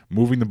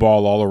 moving the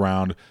ball all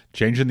around,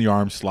 changing the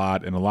arm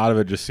slot, and a lot of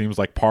it just seems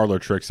like parlor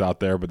tricks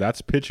out there, but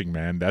that's pitching,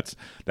 man. That's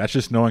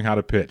just knowing how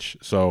to pitch.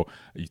 So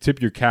you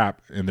tip your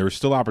cap, and there's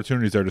still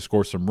opportunities there to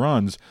score some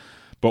runs,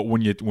 but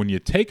when you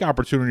take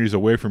opportunities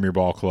away from your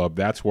ball club,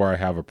 that's where I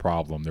have a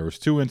problem. There was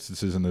 2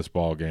 instances in this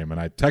ball game, and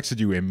I texted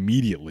you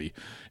immediately.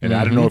 And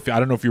I don't know if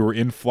you were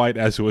in flight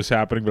as it was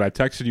happening, but I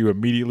texted you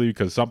immediately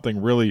because something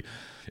really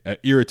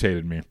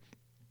irritated me.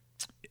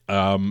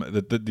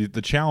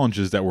 The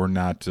challenges that were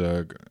not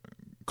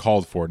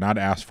called for, not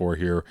asked for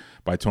here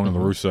by Tony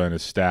La Russa and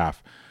his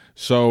staff.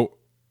 So,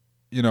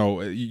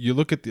 you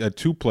look at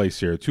 2 plays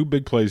here, 2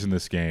 big plays in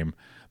this game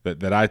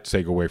that I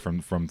take away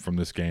from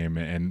this game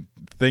and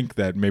think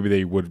that maybe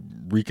they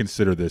would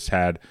reconsider this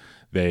had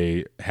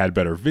they had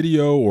better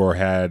video or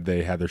had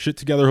they had their shit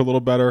together a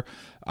little better.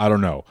 I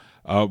don't know.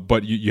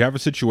 But you have a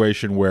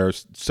situation where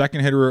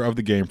second hitter of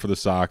the game for the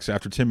Sox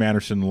after Tim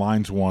Anderson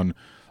lines one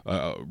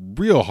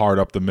real hard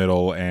up the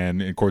middle,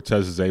 and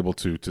Cortez is able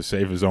to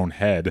save his own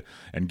head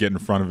and get in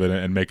front of it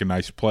and make a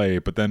nice play.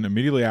 But then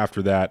immediately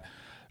after that,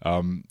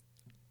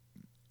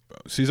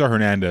 Cesar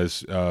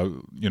Hernandez,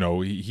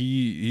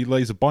 he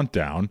lays a bunt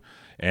down,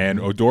 and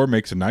Odor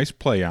makes a nice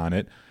play on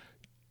it,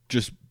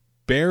 just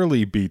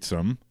barely beats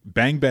him.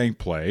 Bang, bang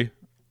play.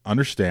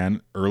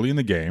 Understand, early in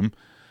the game.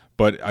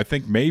 But I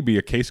think maybe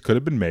a case could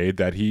have been made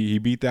that he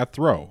beat that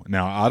throw.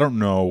 Now, I don't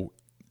know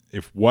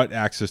if what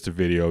access to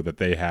video that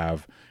they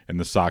have in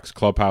the Sox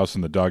clubhouse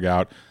and the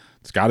dugout,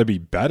 it's got to be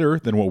better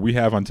than what we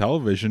have on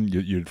television,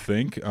 you'd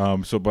think.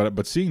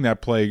 But seeing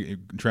that play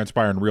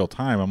transpire in real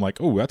time, I'm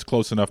like, oh, that's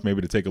close enough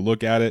maybe to take a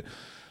look at it.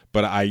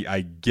 But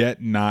I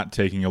get not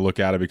taking a look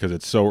at it because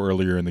it's so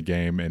earlier in the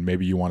game, and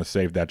maybe you want to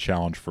save that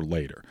challenge for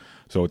later.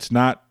 So it's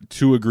not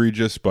too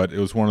egregious, but it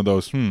was one of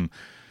those,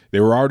 they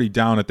were already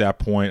down at that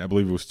point. I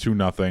believe it was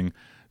 2-0.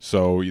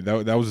 So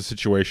that was a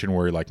situation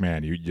where you're like,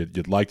 man,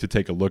 you'd like to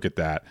take a look at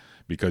that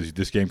because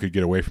this game could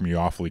get away from you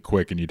awfully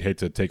quick, and you'd hate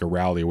to take a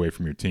rally away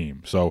from your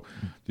team. So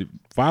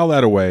file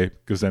that away,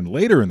 because then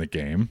later in the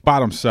game,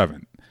 bottom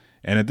 7.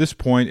 And at this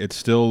point, it's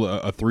still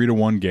a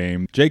 3-1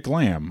 game. Jake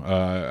Lamb,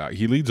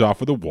 he leads off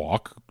with a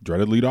walk,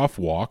 dreaded leadoff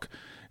walk.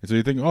 And so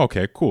you think, oh,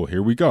 okay, cool,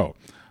 here we go.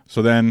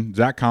 So then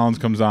Zach Collins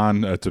comes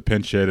on to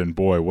pinch hit, and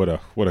boy,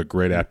 what a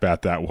great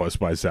at-bat that was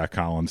by Zach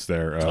Collins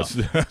there,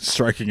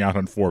 striking out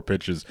on 4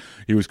 pitches.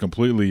 He was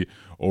completely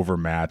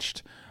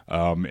overmatched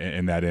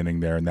in that inning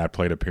there, in that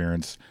plate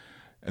appearance.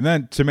 And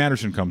then Tim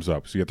Anderson comes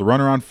up. So you get the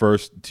runner on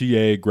first,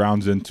 TA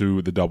grounds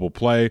into the double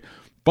play,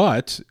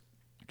 but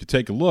if you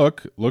take a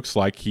look, looks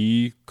like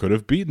he could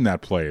have beaten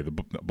that play. The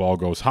ball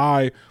goes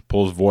high,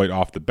 pulls Voit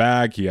off the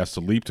bag. He has to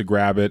leap to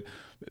grab it.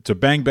 It's a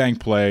bang-bang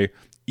play.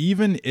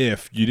 Even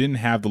if you didn't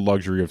have the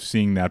luxury of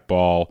seeing that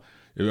ball,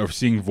 or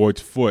seeing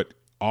Voigt's foot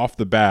off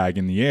the bag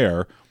in the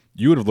air,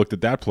 you would have looked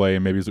at that play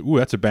and maybe said, ooh,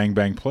 that's a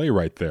bang-bang play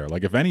right there.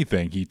 Like, if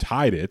anything, he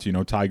tied it,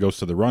 tie goes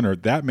to the runner.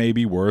 That may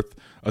be worth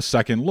a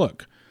second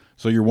look.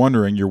 So you're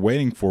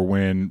waiting for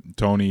when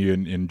Tony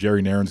and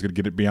Jerry Naren's going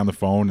to be on the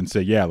phone and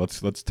say, yeah,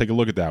 let's take a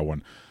look at that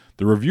one.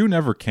 The review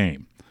never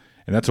came.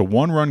 And that's a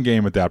 1-run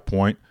game at that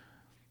point.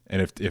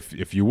 And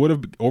if you would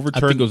have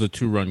overturned, I think it was a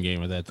 2-run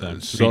game at that time,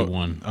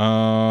 3-1.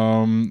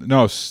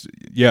 3-1.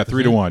 Yeah,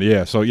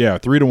 so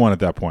 3-1 at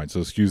that point. So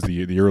excuse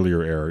the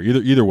earlier error.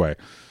 Either way.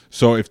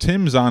 So if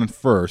Tim's on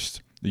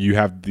first You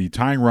have the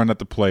tying run at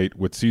the plate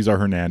with Cesar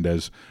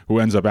Hernandez, who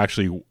ends up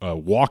actually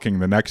walking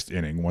the next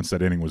inning once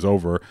that inning was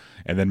over,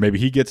 and then maybe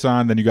he gets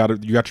on. Then you got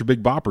your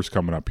big boppers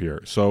coming up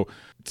here. So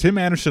Tim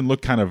Anderson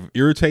looked kind of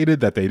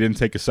irritated that they didn't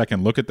take a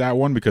second look at that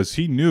one, because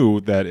he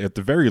knew that at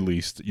the very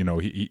least, you know,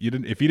 he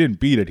didn't, if he didn't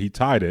beat it, he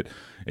tied it.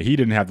 He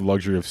didn't have the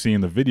luxury of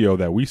seeing the video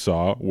that we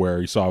saw where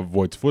he saw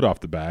Voit's foot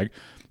off the bag.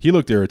 He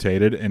looked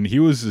irritated, and he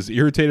was as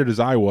irritated as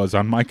I was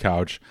on my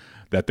couch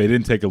that they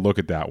didn't take a look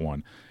at that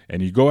one.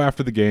 And you go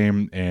after the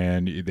game,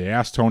 and they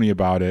asked Tony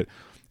about it,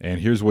 and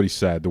here's what he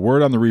said. The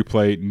word on the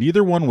replay,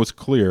 neither one was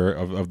clear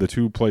of the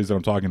two plays that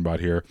I'm talking about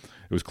here.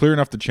 It was clear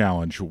enough to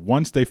challenge.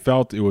 Once they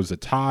felt it was a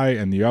tie,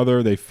 and the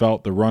other they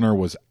felt the runner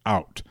was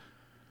out.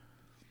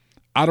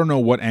 I don't know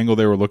what angle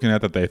they were looking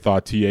at that they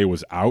thought TA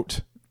was out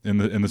in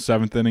the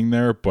seventh inning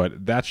there,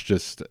 but that's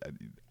just...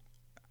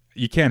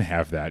 You can't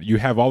have that. You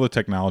have all the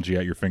technology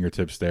at your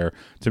fingertips there.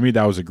 To me,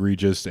 that was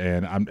egregious,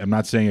 and I'm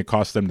not saying it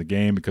cost them the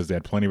game, because they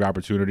had plenty of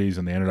opportunities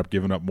and they ended up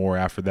giving up more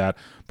after that.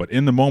 But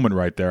in the moment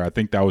right there, I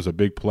think that was a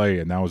big play,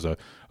 and that was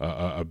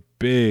a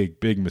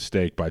big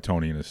mistake by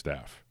Tony and his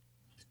staff.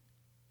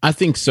 I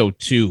think so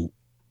too.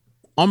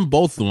 On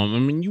both of them, I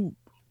mean,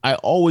 I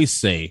always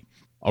say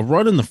a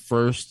run in the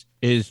first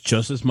is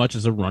just as much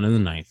as a run in the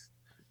ninth.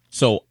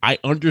 So I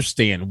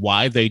understand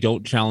why they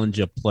don't challenge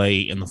a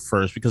play in the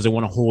first, because they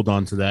want to hold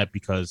on to that,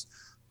 because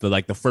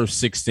the first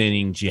 6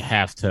 innings, you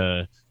have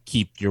to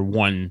keep your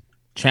one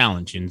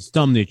challenge. And it's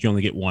dumb that you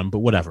only get one, but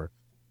whatever.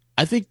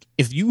 I think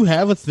if you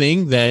have a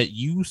thing that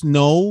you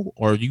know,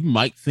 or you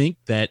might think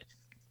that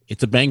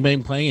it's a bang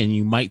bang play and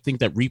you might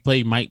think that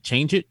replay might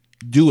change it,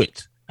 do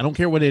it. I don't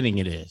care what inning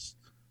it is.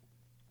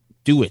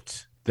 Do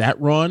it. That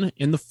run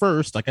in the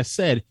first, like I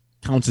said,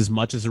 counts as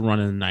much as a run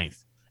in the ninth.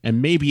 And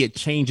maybe it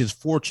changes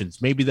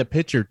fortunes. Maybe the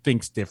pitcher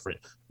thinks different.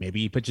 Maybe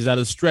he pitches out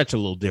of stretch a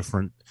little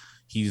different.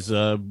 He's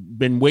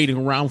been waiting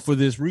around for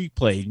this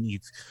replay. And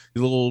he's a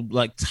little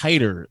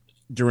tighter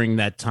during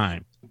that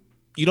time.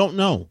 You don't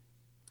know.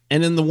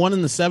 And in the one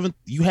in the seventh,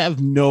 you have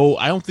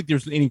I don't think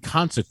there's any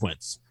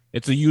consequence.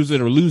 It's a use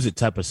it or lose it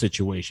type of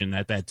situation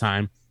at that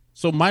time.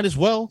 So might as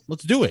well,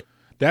 let's do it.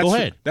 Go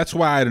ahead. That's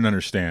why I didn't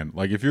understand.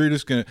 If you're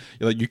just going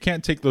to, you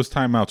can't take those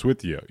timeouts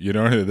with you. You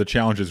know, the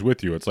challenge is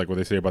with you. It's like what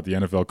they say about the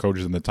NFL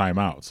coaches and the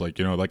timeouts.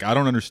 I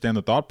don't understand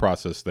the thought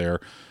process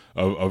there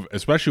of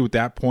especially with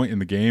that point in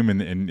the game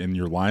and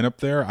your lineup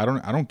there. I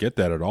don't get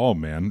that at all,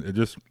 man. It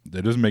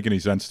doesn't make any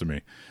sense to me.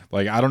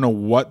 I don't know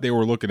what they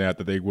were looking at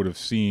that they would have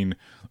seen.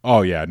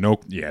 Oh yeah,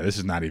 this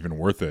is not even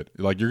worth it.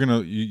 You're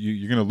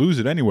gonna lose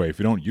it anyway if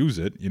you don't use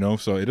it. You know,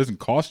 so it doesn't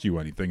cost you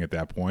anything at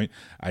that point.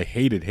 I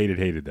hated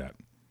that.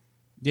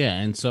 Yeah,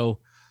 and so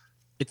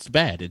it's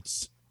bad.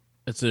 It's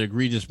an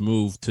egregious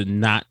move to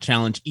not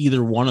challenge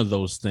either one of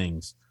those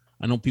things.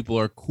 I know people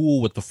are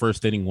cool with the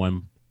first inning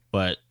one,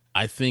 but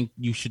I think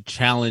you should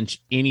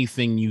challenge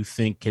anything you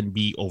think can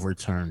be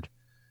overturned.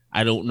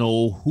 I don't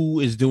know who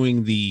is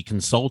doing the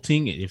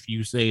consulting, if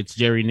you say it's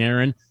Jerry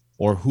Narron,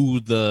 or who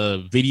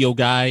the video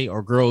guy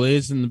or girl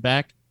is in the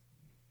back.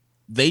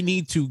 They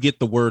need to get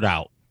the word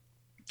out.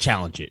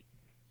 Challenge it.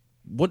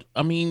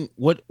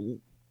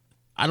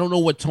 I don't know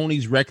what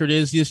Tony's record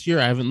is this year.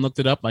 I haven't looked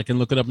it up. I can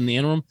look it up in the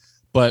interim,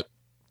 but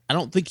I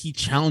don't think he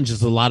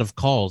challenges a lot of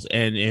calls.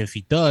 And if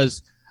he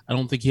does, I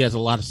don't think he has a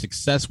lot of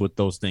success with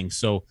those things.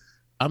 So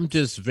I'm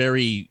just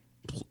very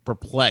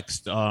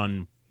perplexed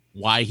on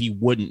why he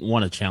wouldn't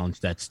want to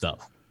challenge that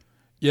stuff.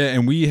 Yeah,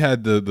 and we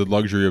had the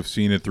luxury of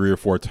seeing it 3 or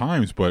 4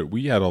 times, but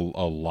we had a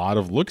lot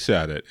of looks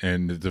at it.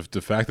 And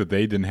the fact that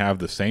they didn't have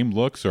the same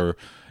looks, or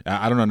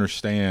I don't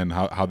understand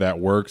how that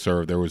works,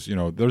 or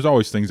there's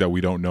always things that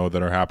we don't know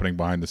that are happening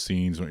behind the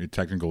scenes, a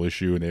technical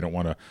issue, and they don't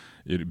want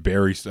to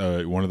bury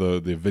one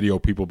of the video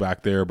people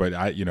back there. But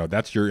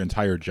that's your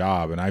entire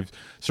job. And I've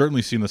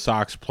certainly seen the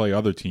Sox play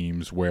other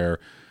teams where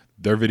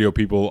their video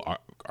people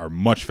are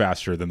much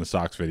faster than the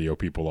Sox video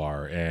people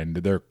are, and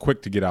they're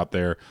quick to get out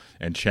there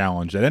and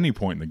challenge at any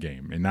point in the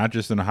game, and not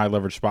just in a high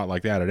leverage spot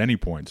like that at any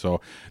point.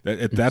 So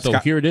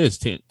here it is,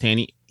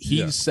 Tanny.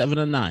 He's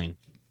 7-9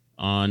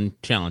 on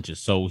challenges,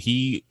 so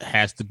he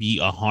has to be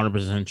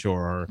 100% sure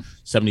or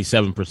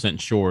 77%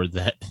 sure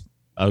that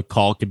a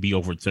call could be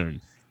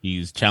overturned.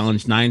 He's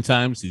challenged 9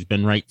 times. He's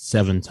been right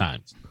 7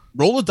 times.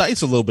 Roll the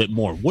dice a little bit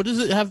more. What does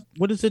it have?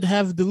 What does it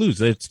have to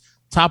lose? It's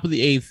top of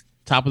the 8th.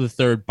 Top of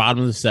the 3rd, bottom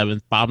of the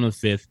 7th, bottom of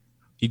the 5th.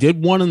 He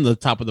did one in the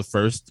top of the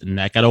 1st, and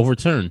that got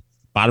overturned.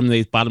 Bottom of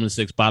the 8th, bottom of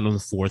the 6th, bottom of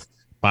the 4th,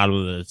 bottom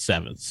of the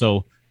 7th.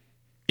 So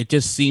it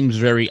just seems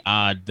very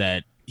odd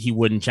that he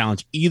wouldn't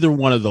challenge either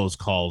one of those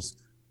calls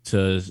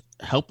to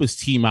help his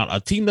team out,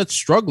 a team that's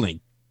struggling.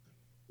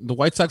 The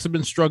White Sox have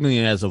been struggling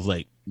as of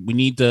late. We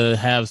need to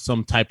have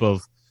some type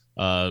of,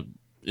 and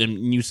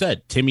you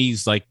said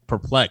Timmy's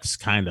perplexed,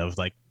 kind of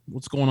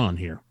what's going on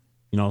here?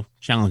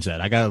 Challenge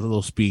that. I got a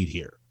little speed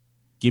here.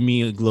 Give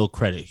me a little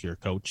credit here,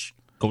 Coach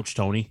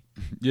Tony.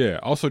 Yeah.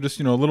 Also, just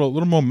a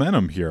little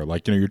momentum here.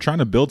 You're trying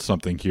to build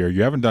something here.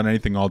 You haven't done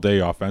anything all day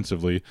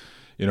offensively,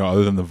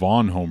 other than the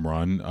Vaughn home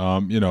run.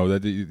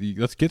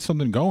 Let's get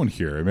something going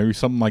here. Maybe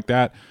something like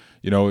that.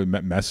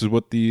 it messes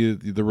with the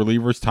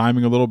reliever's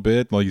timing a little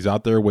bit. Like he's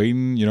out there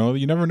waiting.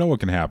 You never know what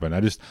can happen. I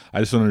just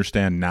don't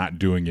understand not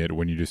doing it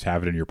when you just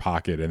have it in your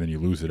pocket and then you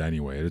lose it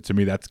anyway. To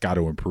me, that's got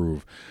to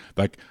improve.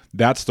 Like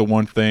that's the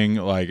one thing.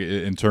 Like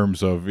in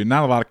terms of,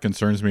 not a lot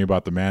concerns me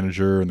about the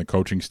manager and the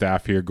coaching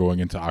staff here going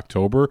into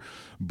October,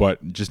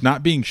 but just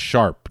not being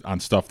sharp on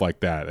stuff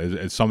like that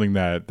is something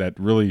that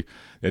really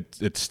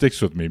it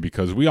sticks with me,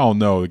 because we all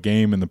know the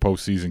game in the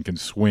postseason can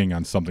swing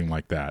on something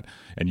like that,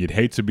 and you'd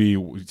hate to be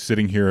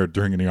sitting here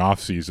during the off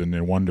season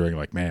and wondering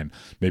like, man,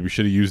 maybe we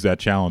should have used that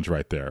challenge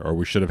right there, or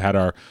we should have had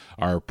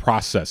our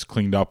process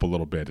cleaned up a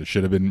little bit. It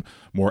should have been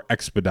more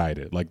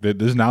expedited. Like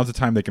now's the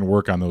time they can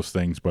work on those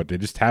things, but they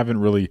just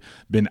haven't really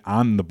been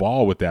on the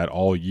ball with that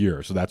all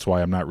year. So that's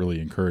why I'm not really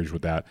encouraged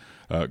with that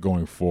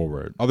going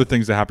forward. Other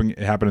things that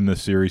happen in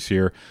this series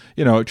here,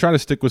 try to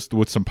stick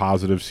with some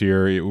positives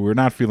here. We're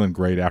not feeling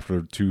great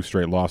after 2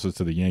 straight losses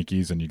to the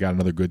Yankees, and you got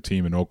another good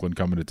team in Oakland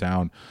coming to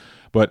town.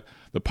 But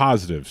the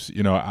positives,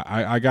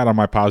 I got on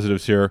my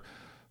positives here.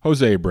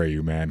 Jose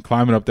Abreu, man,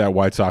 climbing up that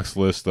White Sox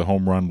list, the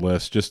home run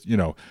list, just,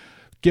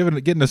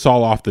 getting us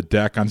all off the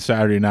deck on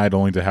Saturday night,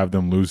 only to have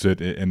them lose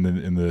it in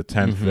the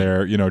 10th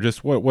there.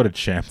 Just what a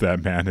champ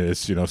that man is.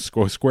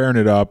 Squaring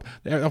it up,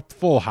 a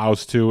full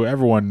house too.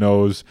 Everyone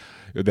knows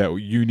that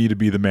you need to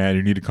be the man.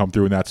 You need to come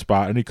through in that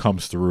spot, and he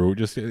comes through.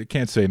 Just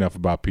can't say enough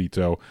about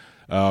Pito.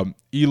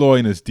 Eloy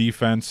and his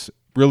defense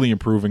really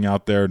improving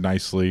out there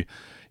nicely.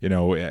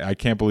 I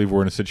can't believe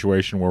we're in a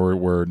situation where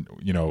we're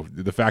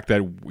the fact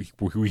that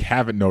we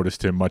haven't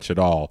noticed him much at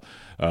all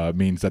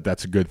means that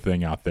that's a good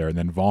thing out there. And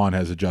then Vaughn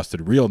has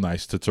adjusted real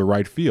nice to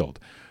right field.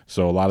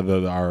 So a lot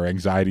of our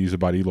anxieties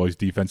about Eloy's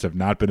defense have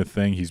not been a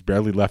thing. He's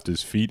barely left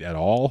his feet at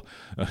all,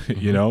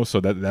 so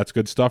that's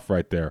good stuff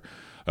right there.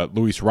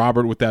 Luis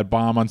Robert with that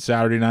bomb on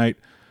Saturday night.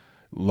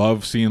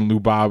 Love seeing Lou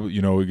Bob,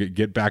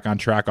 get back on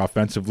track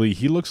offensively.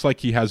 He looks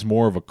like he has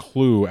more of a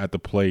clue at the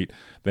plate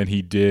than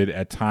he did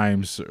at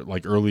times,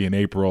 like early in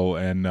April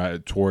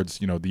and towards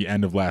the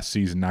end of last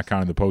season, not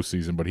counting the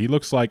postseason. But he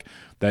looks like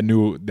that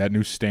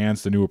new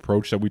stance, the new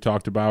approach that we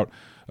talked about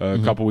a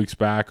couple weeks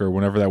back, or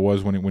whenever that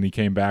was when he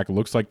came back. It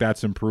looks like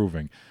that's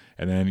improving.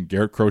 And then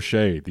Garrett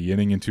Crochet, the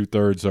inning and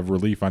 2/3 of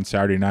relief on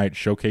Saturday night,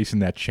 showcasing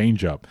that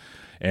changeup.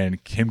 And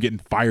him getting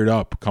fired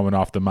up coming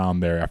off the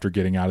mound there after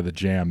getting out of the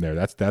jam there.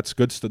 That's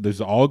good stuff.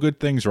 There's all good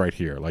things right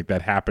here, like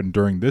that happened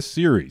during this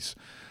series.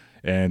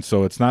 And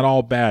so it's not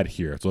all bad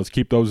here. So let's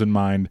keep those in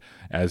mind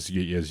as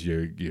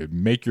you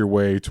make your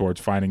way towards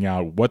finding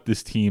out what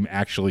this team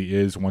actually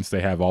is once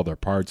they have all their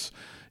parts.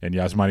 And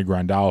Yasmani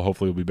Grandal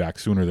hopefully will be back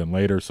sooner than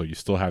later, so you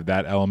still have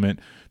that element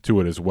to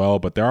it as well.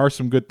 But there are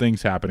some good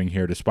things happening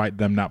here despite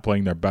them not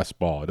playing their best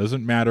ball. It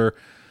doesn't matter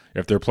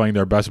if they're playing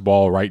their best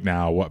ball right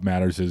now. What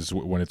matters is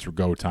when it's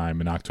go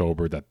time in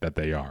October that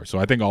they are. So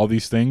I think all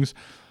these things,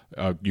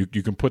 you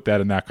can put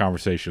that in that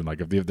conversation.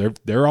 Like if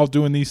they're all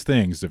doing these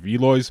things, if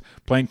Eloy's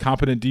playing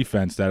competent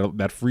defense,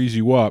 that frees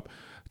you up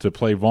to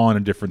play Vaughn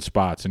in different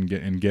spots and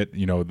get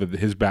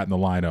his bat in the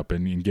lineup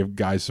and give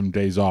guys some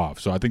days off.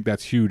 So I think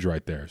that's huge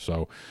right there.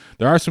 So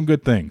there are some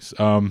good things.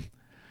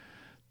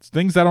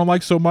 Things I don't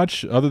like so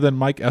much, other than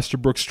Mike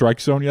Esterbrook's strike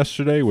zone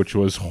yesterday, which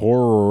was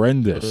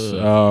horrendous.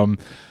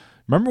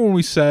 Remember when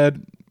we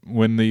said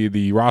when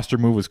the roster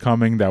move was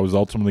coming, that was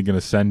ultimately going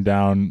to send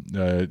down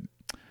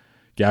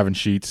Gavin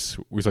Sheets?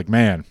 We was like,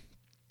 man,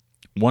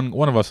 one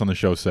of us on the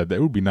show said that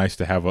it would be nice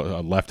to have a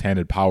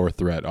left-handed power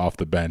threat off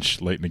the bench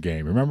late in the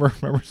game. Remember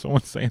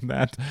someone saying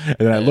that? And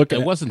then I look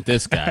at it wasn't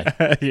this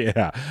guy.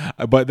 Yeah,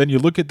 but then you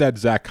look at that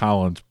Zach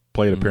Collins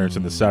plate appearance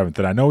in the 7th,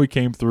 and I know he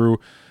came through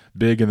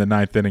big in the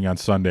 9th inning on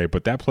Sunday,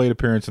 but that plate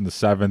appearance in the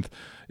 7th,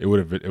 it would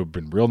have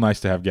been real nice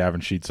to have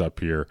Gavin Sheets up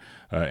here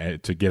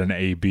to get an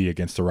AB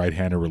against the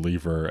right-handed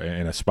reliever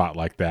in a spot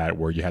like that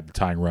where you had the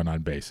tying run on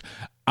base.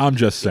 I'm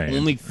just saying. The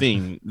only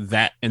thing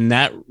that in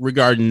that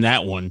regarding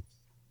that one,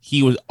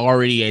 he was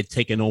already had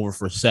taken over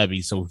for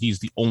Sebi, so he's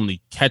the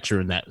only catcher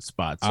in that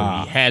spot, so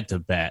he had to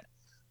bat.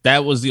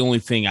 That was the only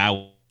thing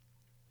I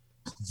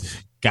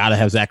gotta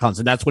have Zach Collins,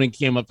 and that's when he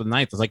came up the 9th.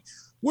 I was like,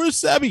 where's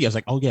Sebi? I was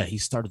like, oh yeah, he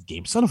started the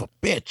game. Son of a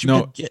bitch!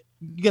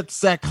 You get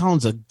Zach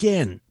Collins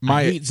again.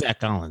 I hate Zach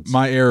Collins.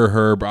 My error,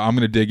 Herb. I'm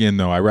going to dig in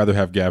though. I'd rather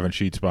have Gavin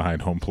Sheets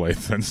behind home plate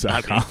than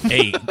Zach Collins.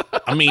 Hey,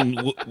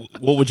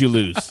 what would you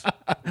lose?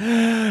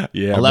 Yeah,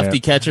 a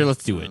lefty catcher.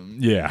 Let's do it.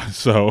 Yeah.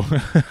 So,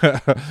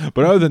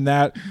 but other than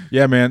that,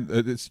 yeah, man.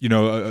 It's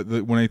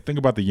when I think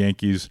about the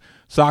Yankees,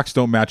 Sox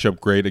don't match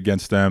up great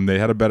against them. They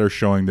had a better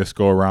showing this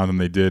go around than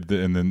they did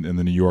in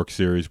the New York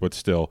series, but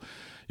still.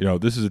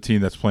 This is a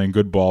team that's playing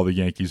good ball, the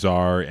Yankees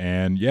are,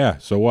 and yeah,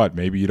 so what?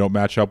 Maybe you don't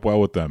match up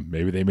well with them.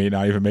 Maybe they may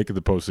not even make it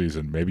the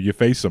postseason. Maybe you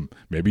face them.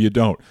 Maybe you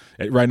don't.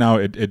 Right now,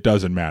 it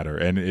doesn't matter,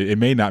 and it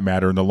may not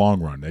matter in the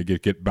long run. They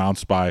get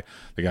bounced by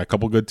 – they got a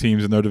couple good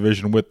teams in their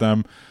division with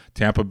them.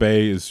 Tampa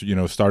Bay is,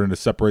 starting to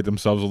separate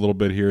themselves a little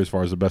bit here as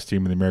far as the best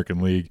team in the American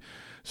League.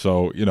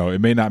 So,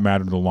 it may not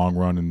matter in the long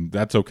run, and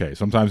that's okay.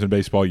 Sometimes in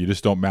baseball, you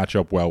just don't match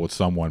up well with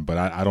someone, but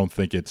I don't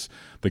think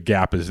the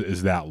gap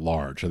is that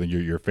large. I think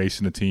you're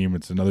facing a team.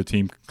 It's another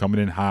team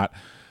coming in hot.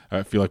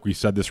 I feel like we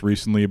said this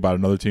recently about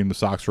another team the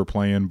Sox were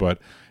playing, but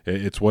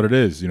it's what it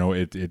is.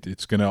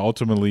 It's going to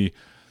ultimately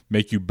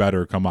make you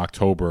better come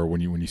October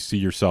when you see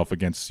yourself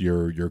against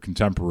your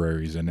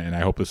contemporaries, and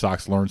I hope the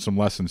Sox learn some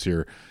lessons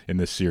here in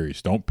this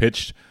series. Don't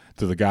pitch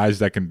to the guys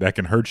that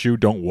can hurt you.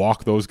 Don't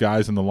walk those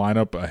guys in the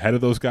lineup ahead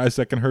of those guys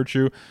that can hurt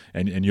you,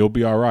 and you'll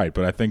be all right.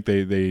 But I think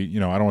they I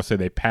don't want to say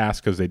they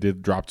passed because they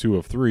did drop 2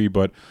 of 3,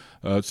 but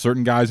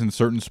certain guys in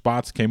certain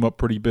spots came up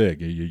pretty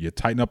big. You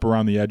tighten up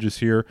around the edges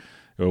here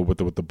with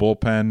the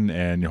bullpen,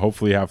 and you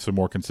hopefully have some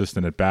more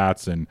consistent at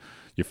bats, and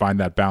you find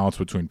that balance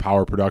between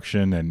power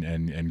production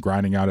and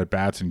grinding out at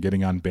bats and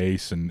getting on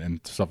base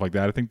and stuff like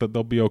that. I think that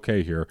they'll be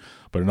okay here.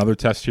 But another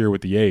test here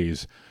with the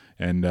A's.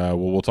 And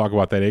we'll talk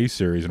about that A's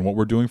series and what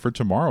we're doing for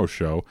tomorrow's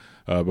show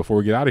before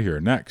we get out of here.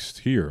 Next,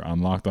 here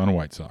on Locked On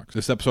White Sox.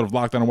 This episode of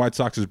Locked On White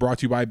Sox is brought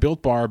to you by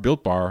Built Bar.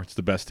 Built Bar, it's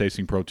the best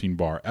tasting protein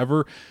bar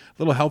ever. A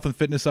little health and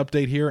fitness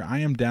update here. I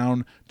am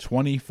down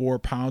 24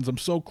 pounds. I'm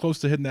so close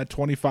to hitting that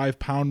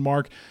 25-pound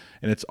mark,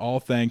 and it's all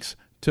thanks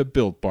to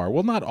Built Bar.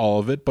 Well, not all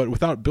of it, but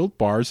without Built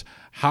Bars,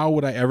 how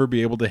would I ever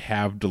be able to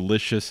have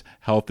delicious,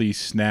 healthy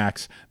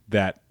snacks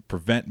that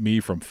prevent me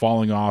from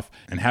falling off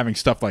and having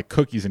stuff like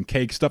cookies and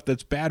cake, stuff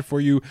that's bad for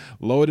you,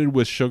 loaded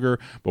with sugar?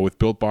 But with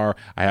Built Bar,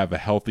 I have a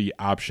healthy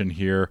option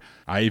here.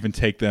 I even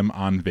take them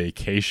on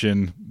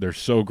vacation. They're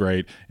so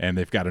great, and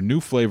they've got a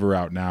new flavor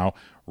out now,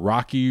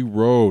 Rocky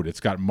Road. It's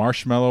got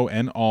marshmallow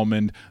and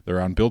almond.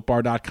 They're on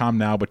BuiltBar.com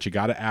now, but you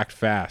got to act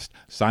fast.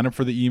 Sign up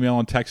for the email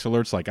and text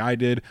alerts like I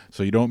did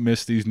so you don't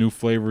miss these new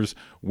flavors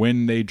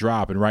when they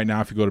drop. And right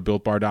now, if you go to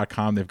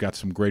BuiltBar.com, they've got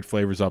some great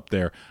flavors up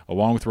there.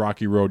 Along with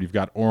Rocky Road, you've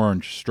got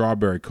orange,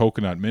 strawberry,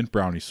 coconut, mint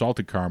brownie,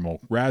 salted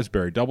caramel,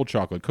 raspberry, double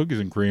chocolate, cookies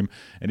and cream,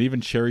 and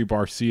even cherry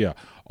barcia.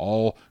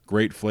 All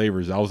great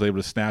flavors. I was able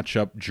to snatch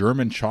up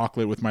German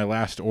chocolate with my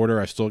last order.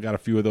 I still got a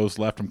few of those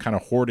left. I'm kind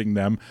of hoarding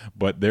them,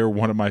 but they're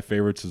one of my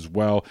favorites as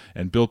well.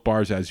 And Built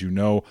Bars, as you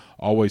know,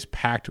 always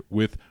packed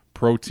with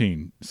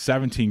protein,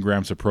 17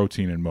 grams of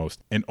protein in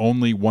most, and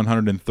only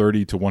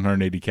 130 to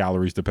 180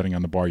 calories depending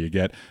on the bar you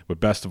get. But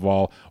best of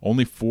all,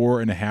 only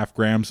 4.5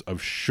 grams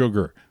of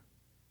sugar.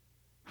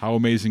 How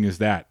amazing is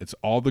that? It's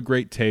all the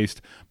great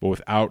taste, but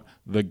without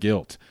the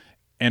guilt.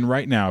 And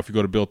right now, if you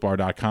go to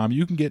BuiltBar.com,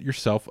 you can get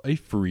yourself a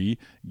free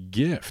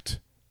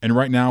gift. And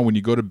right now, when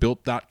you go to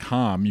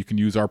Built.com, you can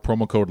use our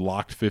promo code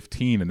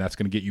LOCKED15, and that's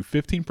going to get you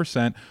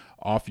 15%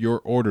 off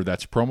your order.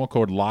 That's promo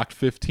code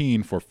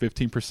LOCKED15 for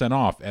 15%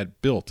 off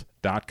at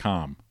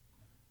Built.com.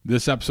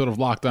 This episode of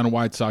Locked On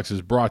White Sox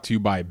is brought to you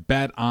by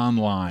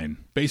BetOnline.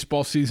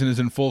 Baseball season is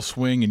in full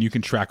swing, and you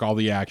can track all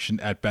the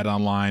action at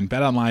BetOnline.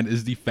 BetOnline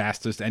is the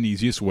fastest and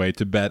easiest way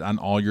to bet on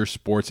all your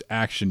sports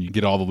action. You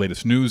get all the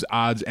latest news,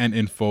 odds, and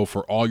info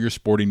for all your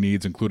sporting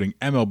needs, including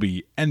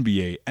MLB,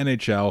 NBA,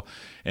 NHL,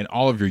 and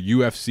all of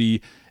your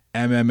UFC,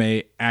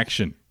 MMA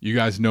action. You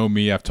guys know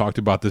me. I've talked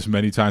about this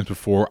many times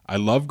before. I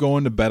love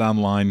going to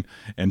BetOnline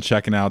and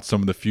checking out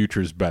some of the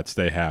futures bets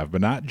they have, but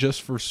not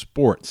just for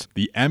sports.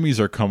 The Emmys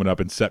are coming up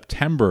in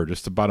September,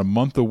 just about a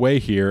month away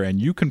here,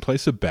 and you can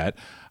place a bet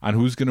on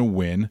who's going to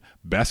win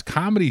Best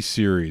Comedy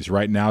Series.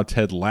 Right now,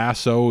 Ted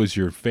Lasso is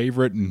your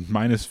favorite and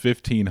minus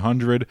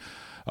 1,500.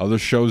 Other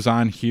shows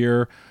on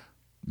here.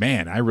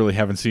 Man, I really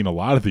haven't seen a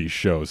lot of these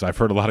shows. I've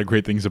heard a lot of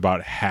great things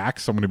about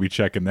Hacks. I'm going to be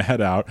checking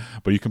that out.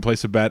 But you can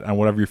place a bet on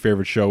whatever your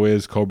favorite show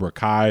is. Cobra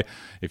Kai.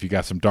 If you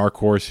got some dark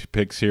horse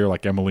picks here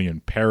like Emily in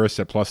Paris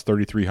at plus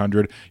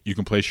 3,300, you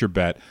can place your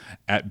bet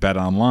at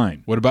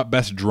BetOnline. What about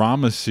Best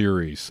Drama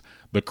Series?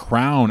 The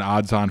Crown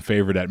odds-on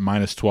favorite at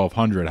minus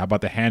 1,200. How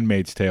about The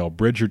Handmaid's Tale,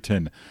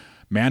 Bridgerton,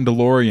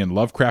 Mandalorian,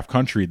 Lovecraft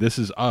Country, This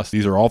Is Us?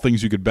 These are all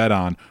things you could bet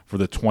on for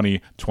the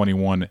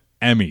 2021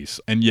 Emmys.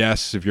 And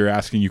yes, if you're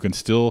asking, you can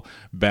still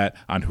bet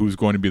on who's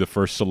going to be the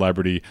first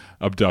celebrity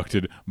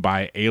abducted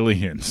by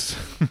aliens.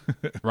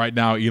 Right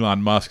now,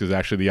 Elon Musk is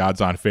actually the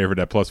odds-on favorite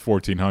at plus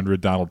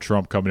 1,400, Donald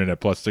Trump coming in at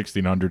plus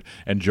 1,600,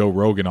 and Joe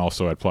Rogan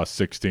also at plus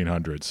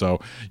 1,600.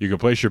 So you can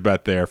place your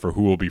bet there for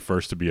who will be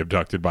first to be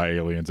abducted by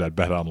aliens at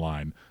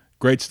BetOnline.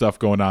 Great stuff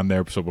going on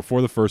there. So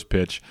before the first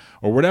pitch,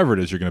 or whatever it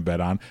is you're going to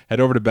bet on, head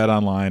over to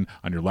BetOnline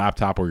on your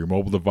laptop or your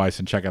mobile device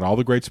and check out all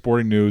the great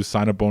sporting news,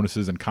 sign-up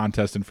bonuses, and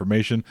contest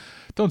information.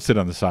 Don't sit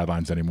on the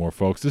sidelines anymore,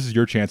 folks. This is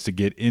your chance to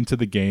get into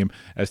the game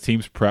as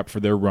teams prep for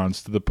their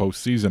runs to the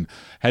postseason.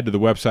 Head to the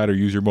website or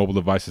use your mobile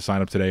device to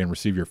sign up today and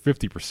receive your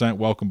 50%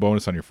 welcome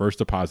bonus on your first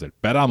deposit.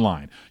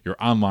 BetOnline, your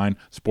online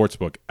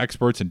sportsbook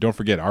experts. And don't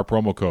forget our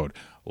promo code,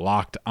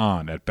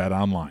 LOCKEDON at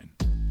BetOnline.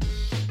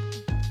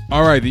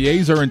 All right, the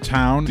A's are in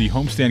town. The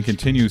homestand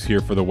continues here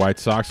for the White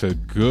Sox. A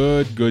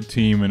good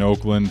team in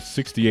Oakland,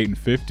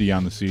 68-50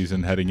 on the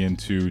season heading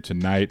into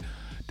tonight.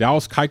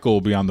 Dallas Keuchel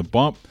will be on the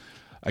bump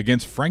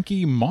against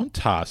Frankie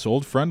Montas,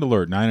 old friend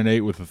alert,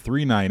 9-8 with a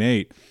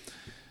 3.98.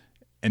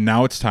 And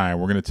now it's time.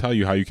 We're going to tell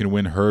you how you can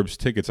win Herb's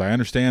tickets. I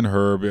understand,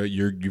 Herb,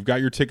 you've got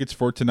your tickets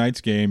for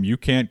tonight's game. You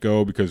can't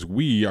go because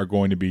we are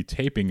going to be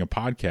taping a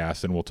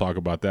podcast, and we'll talk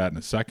about that in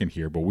a second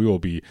here. But we will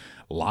be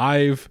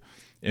live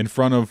in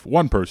front of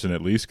one person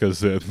at least,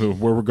 because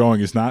where we're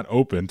going is not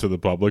open to the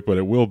public, but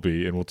it will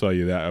be, and we'll tell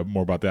you that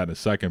more about that in a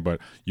second.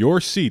 But your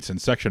seats in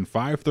section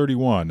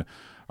 531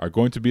 are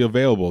going to be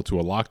available to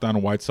a Locked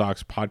On White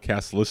Sox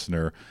podcast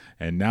listener,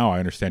 and now I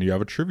understand you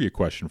have a trivia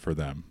question for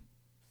them.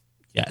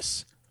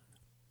 Yes.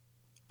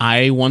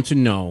 I want to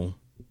know,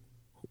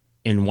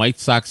 in White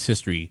Sox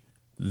history,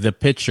 the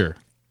pitcher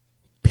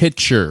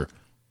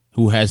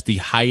who has the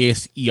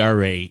highest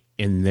ERA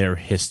in their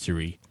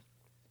history.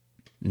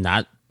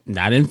 Not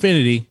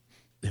infinity,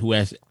 who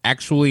has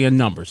actually a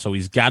number. So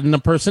he's gotten a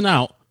person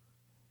out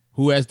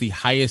who has the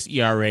highest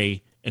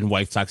ERA in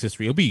White Sox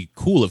history. It'll be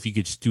cool if you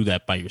could just do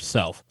that by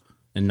yourself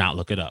and not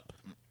look it up.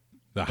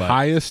 The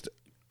highest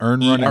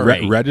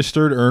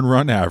registered earned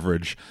run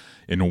average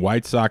in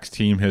White Sox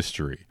team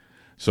history.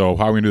 So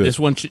how are we going to do this?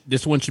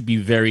 This one should be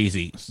very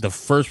easy. The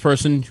first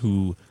person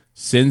who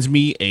sends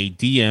me a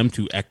DM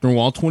to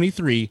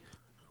Ecknerwall23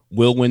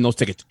 will win those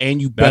tickets.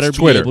 And you better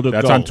be able to go.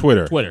 That's on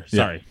Twitter.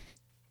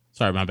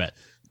 Sorry, my bad.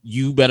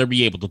 You better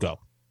be able to go.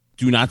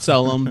 Do not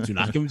sell them. Do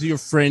not give them to your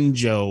friend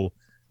Joe.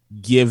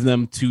 Give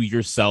them to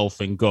yourself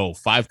and go.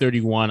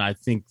 531, I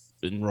think,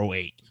 in row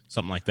 8,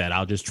 something like that.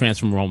 I'll just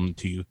transfer them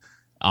to you.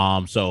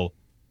 So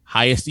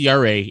highest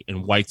ERA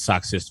in White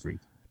Sox history.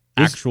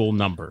 Actual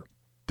number.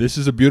 This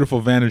is a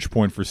beautiful vantage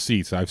point for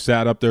seats. I've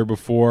sat up there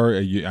before.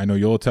 I know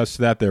you'll attest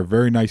to that. They're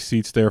very nice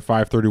seats there.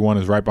 531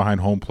 is right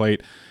behind home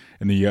plate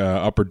in the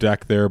upper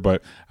deck there.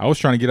 But I was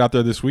trying to get out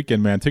there this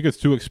weekend, man. Tickets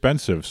too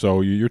expensive.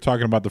 So you're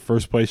talking about the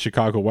first place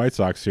Chicago White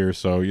Sox here.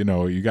 So,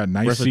 you got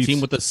nice seats. A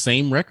team with the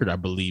same record, I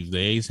believe. The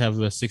A's have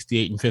a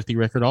 68-50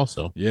 record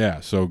also. Yeah,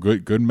 so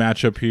good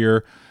matchup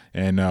here.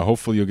 And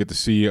hopefully you'll get to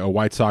see a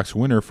White Sox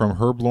winner from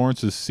Herb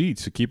Lawrence's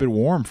seats to keep it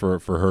warm for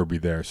Herbie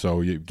there.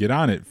 So you get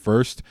on it.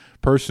 First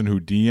person who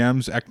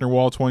DMs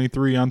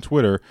Ecknerwall23 on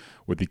Twitter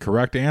with the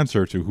correct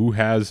answer to who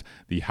has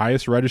the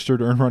highest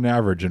registered earned run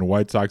average in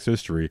White Sox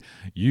history,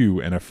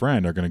 you and a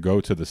friend are going to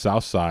go to the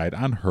South Side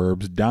on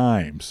Herb's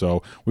dime.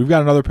 So we've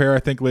got another pair, I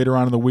think, later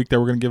on in the week that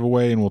we're going to give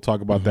away, and we'll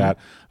talk about that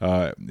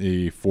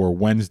for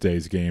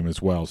Wednesday's game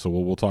as well. So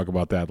we'll talk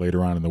about that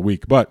later on in the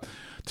week. But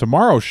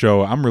tomorrow's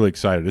show, I'm really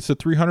excited. It's the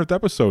 300th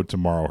episode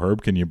tomorrow,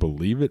 Herb. Can you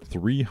believe it?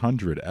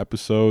 300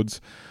 episodes.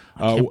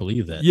 I can't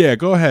believe that. Yeah,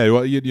 go ahead.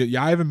 Well,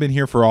 I haven't been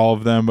here for all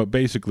of them, but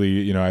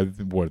basically,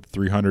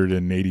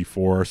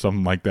 384 or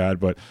something like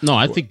that. But no,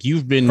 I think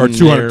you've been or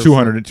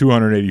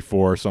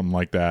 284 or something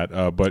like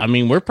that. But I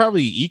mean, we're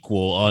probably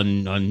equal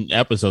on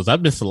episodes.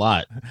 I've missed a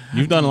lot.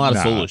 You've done a lot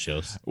of solo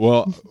shows.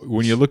 Well,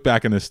 when you look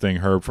back in this thing,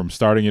 Herb, from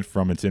starting it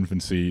from its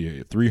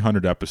infancy,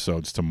 300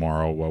 episodes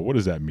tomorrow. Well, what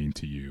does that mean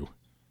to you?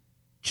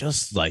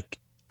 Just like,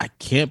 I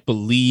can't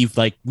believe,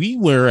 like, we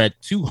were at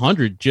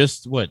 200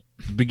 just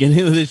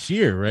beginning of this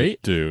year,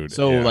 right, dude?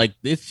 So like,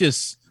 it's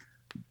just,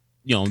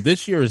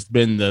 this year has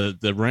been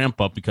the ramp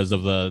up because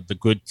of the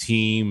good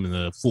team and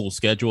the full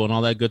schedule and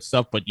all that good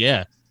stuff. But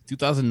yeah,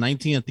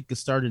 2019, I think it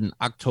started in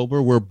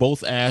October. We're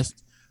both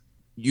asked.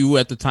 You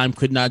at the time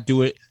could not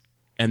do it,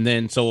 and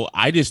then so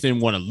I just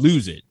didn't want to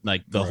lose it,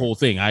 like the whole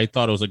thing. I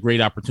thought it was a great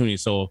opportunity,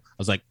 so I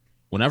was like,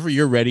 whenever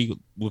you're ready,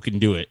 we can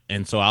do it.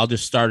 And so I'll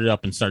just start it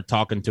up and start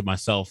talking to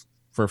myself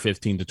for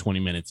 15 to 20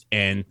 minutes.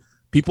 And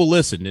people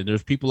listen. And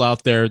there's people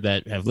out there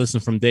that have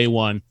listened from day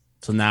one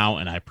to now,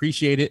 and I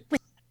appreciate it.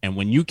 And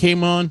when you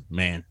came on,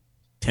 man,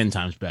 10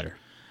 times better.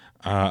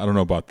 I don't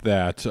know about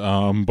that,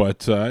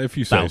 but if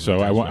you say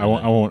so, I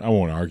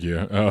won't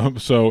argue.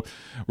 So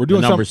we're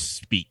doing the numbers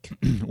speak.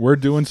 We're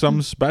doing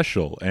something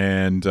special,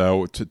 and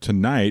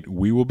tonight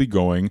we will be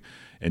going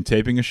and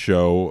taping a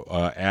show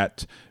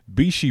at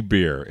Bishi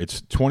Beer.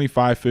 It's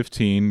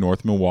 2515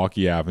 North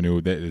Milwaukee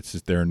Avenue.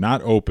 They're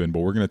not open,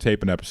 but we're going to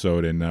tape an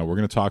episode, and we're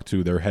going to talk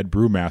to their head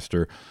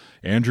brewmaster,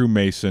 Andrew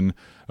Mason,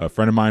 a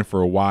friend of mine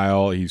for a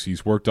while.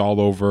 He's worked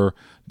all over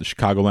the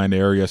Chicagoland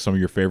area, some of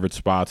your favorite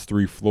spots,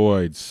 Three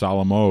Floyds,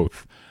 Solemn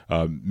Oath,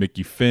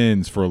 Mickey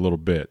Finn's for a little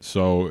bit.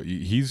 So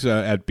he's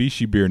at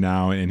Bishi Beer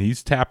now, and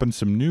he's tapping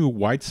some new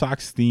White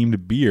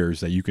Sox-themed beers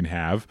that you can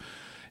have.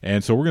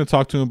 And so we're going to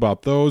talk to him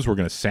about those. We're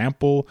going to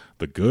sample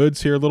the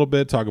goods here a little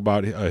bit, talk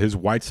about his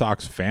White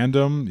Sox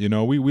fandom.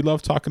 We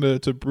love talking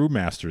to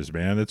brewmasters,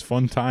 man. It's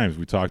fun times.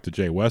 We talked to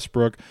Jay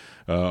Westbrook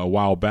a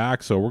while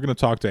back. So we're going to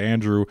talk to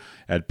Andrew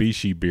at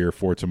Bishi Beer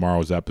for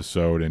tomorrow's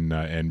episode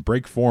and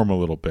break form a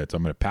little bit.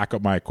 I'm going to pack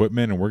up my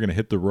equipment, and we're going to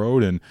hit the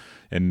road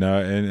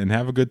and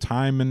have a good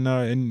time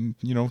and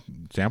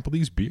sample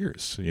these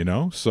beers,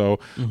 So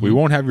we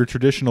won't have your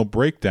traditional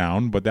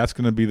breakdown, but that's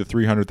going to be the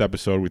 300th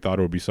episode. We thought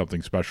it would be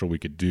something special we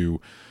could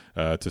do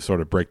to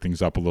sort of break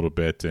things up a little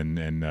bit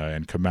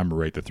and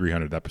commemorate the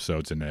 300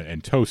 episodes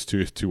and toast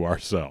to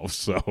ourselves.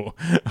 So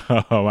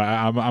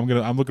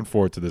I'm looking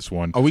forward to this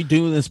one. Are we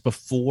doing this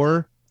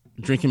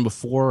drinking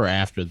before or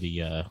after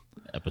the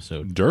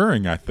episode?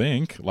 During, I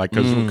think, like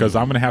because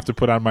I'm gonna have to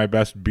put on my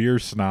best beer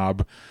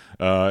snob,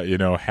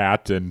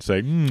 hat and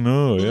say,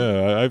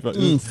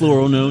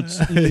 floral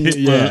notes,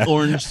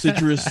 orange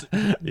citrus,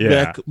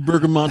 Yeah.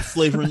 bergamot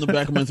flavor in the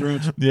back of my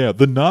throat. Yeah,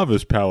 the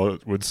novice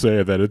palate would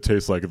say that it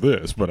tastes like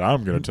this, but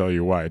I'm going to tell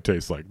you why it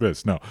tastes like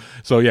this. No,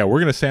 so yeah, we're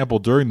going to sample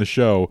during the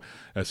show.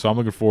 So I'm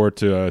looking forward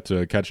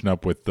to catching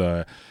up with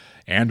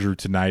Andrew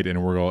tonight,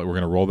 and we're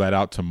going to roll that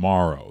out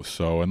tomorrow.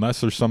 So unless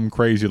there's something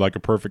crazy like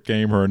a perfect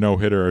game or a no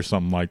hitter or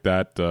something like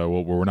that,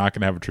 we're not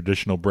going to have a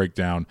traditional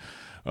breakdown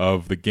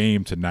of the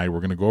game tonight. We're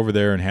going to go over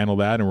there and handle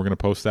that, and we're going to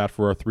post that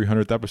for our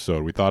 300th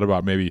episode. We thought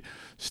about maybe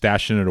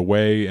stashing it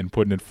away and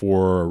putting it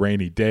for a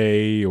rainy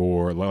day,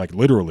 or like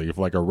literally if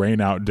like a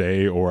rain out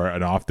day or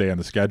an off day on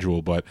the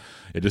schedule, but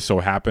it just so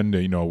happened,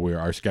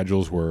 our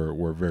schedules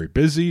were very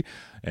busy,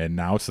 and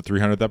now it's the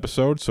 300th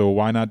episode, so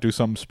why not do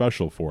something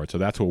special for it? So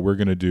that's what we're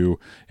going to do,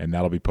 and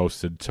that'll be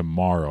posted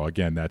tomorrow.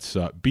 Again, that's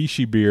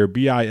Bixi Beer,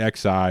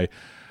 BIXI,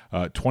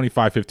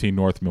 2515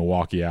 North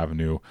Milwaukee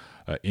Avenue,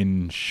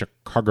 in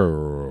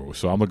Chicago.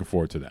 So I'm looking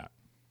forward to that.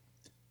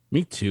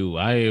 Me too.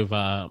 I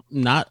have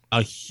not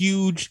a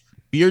huge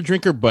beer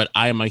drinker, but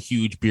I am a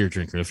huge beer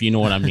drinker, if you know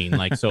what I mean.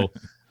 Like, so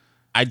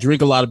I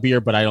drink a lot of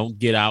beer, but I don't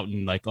get out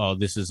and like, oh,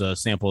 this is a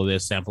sample of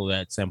this, sample of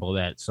that, sample of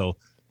that. So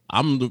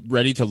I'm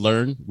ready to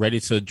learn,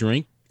 ready to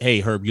drink. Hey,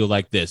 Herb, you'll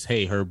like this.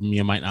 Hey, Herb,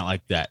 you might not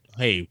like that.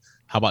 Hey,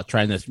 how about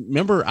trying this?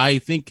 Remember, I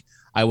think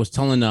I was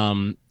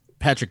telling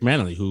Patrick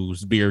Manley,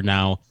 whose beer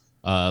now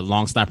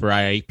Long Sniper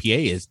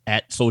IPA is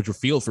at Soldier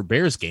Field for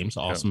Bears games.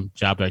 Awesome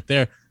job right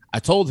there. I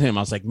told him,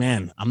 I was like,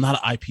 man, I'm not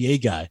an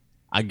IPA guy.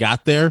 I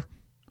got there,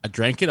 I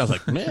drank it. I was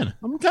like, man,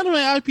 I'm kind of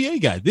an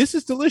IPA guy. This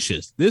is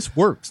delicious. This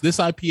works. This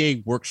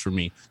IPA works for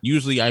me.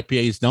 Usually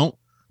IPAs don't,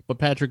 but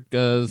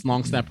Patrick's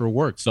Long Snapper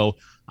works. So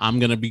I'm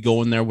going to be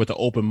going there with an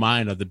open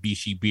mind of the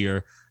Bixi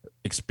beer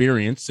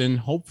experience and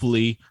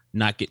hopefully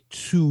not get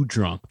too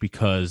drunk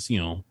because,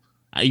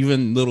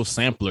 even little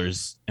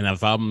samplers, and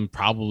if I'm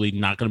probably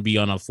not going to be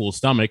on a full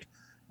stomach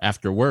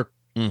after work,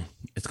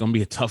 it's going to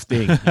be a tough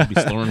thing. I'll be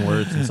slurring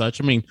words and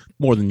such. I mean,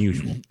 more than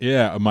usual.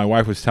 Yeah, my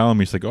wife was telling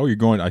me, she's like, oh,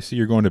 I see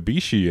you're going to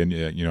Bixi, and,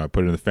 I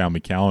put it in the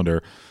family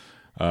calendar.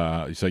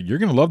 She's like, you're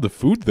going to love the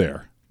food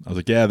there. I was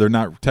like, yeah, they're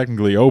not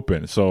technically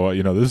open. So,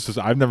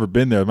 I've never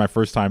been there. My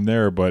first time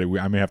there, but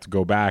I may have to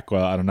go back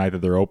on a night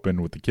that they're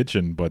open with the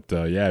kitchen. But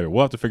yeah,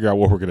 we'll have to figure out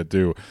what we're going to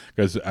do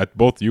because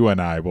both you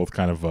and I both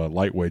kind of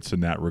lightweights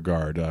in that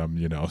regard,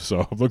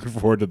 so I'm looking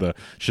forward to the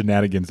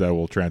shenanigans that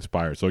will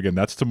transpire. So again,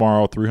 that's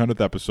tomorrow, 300th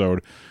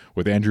episode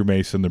with Andrew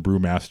Mason, the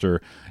brewmaster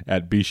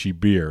at Bixi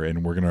Beer.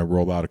 And we're going to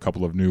roll out a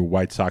couple of new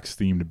White Sox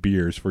themed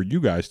beers for you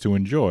guys to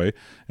enjoy.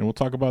 And we'll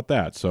talk about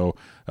that. So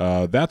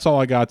that's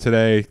all I got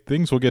today.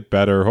 Things will get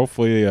better.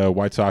 Hopefully,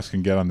 White Sox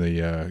can get in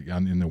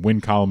the win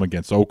column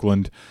against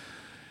Oakland.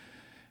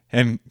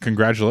 And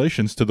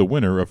congratulations to the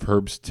winner of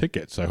Herb's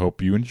tickets. I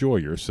hope you enjoy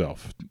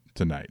yourself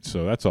tonight.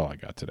 So that's all I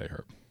got today,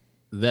 Herb.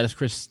 That is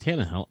Chris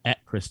Tannehill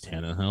at Chris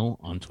Tannehill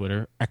on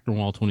Twitter.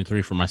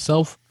 Actonwall23 for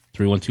myself.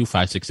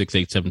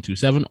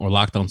 312-566-8727 or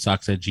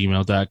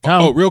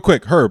lockdownsocks@gmail.com. Oh, real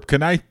quick, Herb,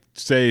 can I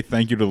say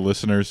thank you to the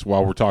listeners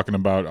while we're talking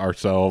about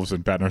ourselves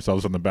and patting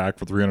ourselves on the back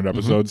for 300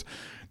 episodes?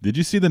 Did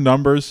you see the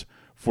numbers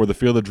for the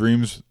Field of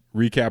Dreams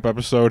recap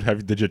episode?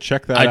 Did you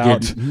check that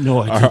out? Didn't. No,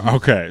 I didn't.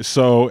 Okay,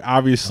 so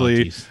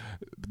obviously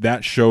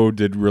that show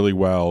did really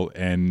well,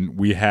 and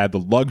we had the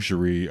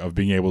luxury of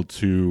being able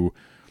to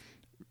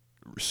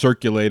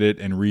circulate it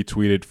and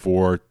retweet it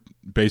for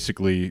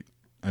basically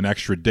an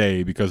extra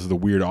day because of the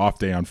weird off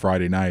day on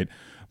Friday night,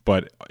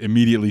 but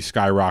immediately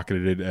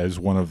skyrocketed it as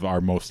one of our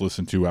most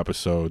listened to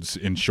episodes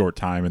in short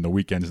time, and the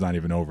weekend's not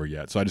even over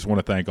yet. So I just want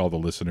to thank all the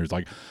listeners.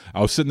 Like, I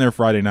was sitting there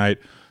Friday night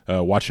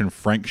watching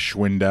Frank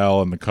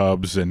Schwindel and the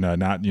Cubs and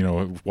not,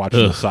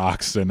 watching the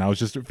Sox, and I was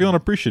just feeling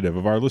appreciative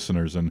of our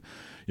listeners. And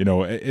we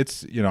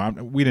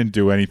didn't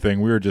do anything.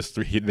 We were just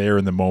there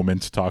in the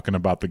moment talking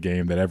about the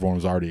game that everyone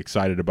was already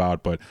excited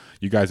about, but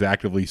you guys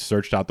actively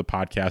searched out the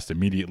podcast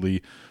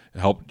immediately,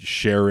 helped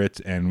share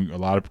it, and a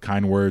lot of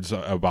kind words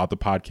about the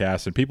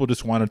podcast, and people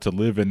just wanted to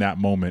live in that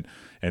moment,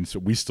 and so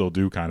we still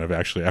do kind of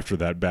actually after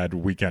that bad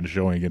weekend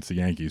showing against the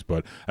Yankees.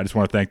 But I just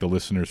want to thank the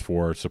listeners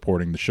for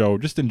supporting the show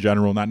just in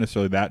general, not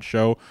necessarily that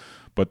show,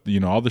 but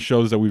all the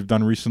shows that we've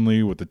done recently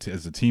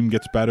as the team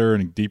gets better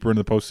and deeper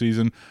into the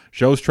postseason,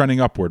 shows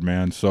trending upward,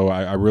 man. So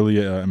I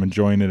really am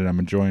enjoying it, and I'm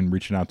enjoying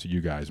reaching out to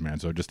you guys, man.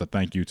 So just a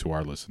thank you to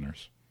our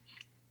listeners.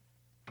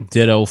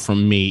 Ditto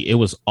from me. It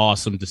was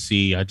awesome to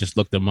see. I just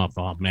looked them up.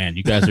 Oh man,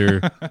 you guys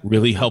are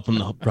really helping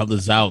the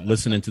brothers out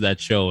listening to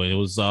that show. It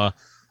was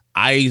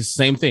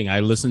same thing. I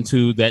listened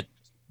to that.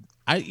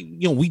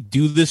 We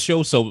do this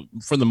show, so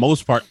for the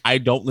most part, I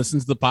don't listen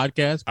to the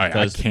podcast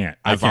because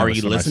I've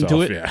already listened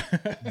to it. Yeah.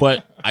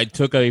 But I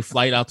took a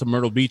flight out to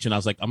Myrtle Beach, and I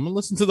was like, I'm gonna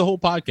listen to the whole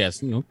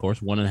podcast. Of course,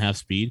 1.5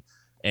 speed.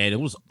 And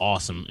it was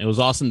awesome. It was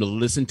awesome to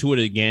listen to it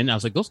again. I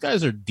was like, those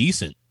guys are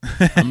decent.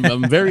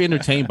 I'm very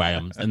entertained by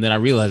them. And then I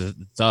realized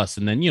it's us.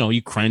 And then,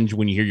 you cringe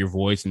when you hear your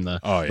voice and the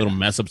little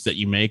mess ups that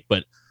you make.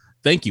 But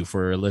thank you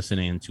for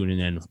listening and tuning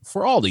in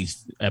for all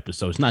these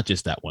episodes, not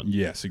just that one.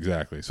 Yes,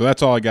 exactly. So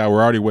that's all I got.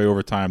 We're already way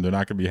over time. They're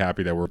not going to be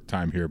happy that we're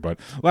time here, but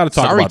a lot of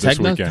talk about this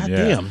Tegna. weekend. God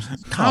yeah. damn.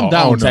 Calm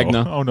down, no.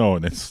 Tegna. Oh, no,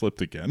 and it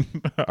slipped again.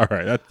 All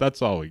right,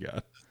 that's all we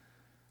got.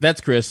 That's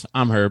Chris.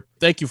 I'm Herb.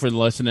 Thank you for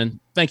listening.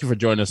 Thank you for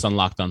joining us on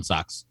Locked On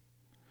Sox.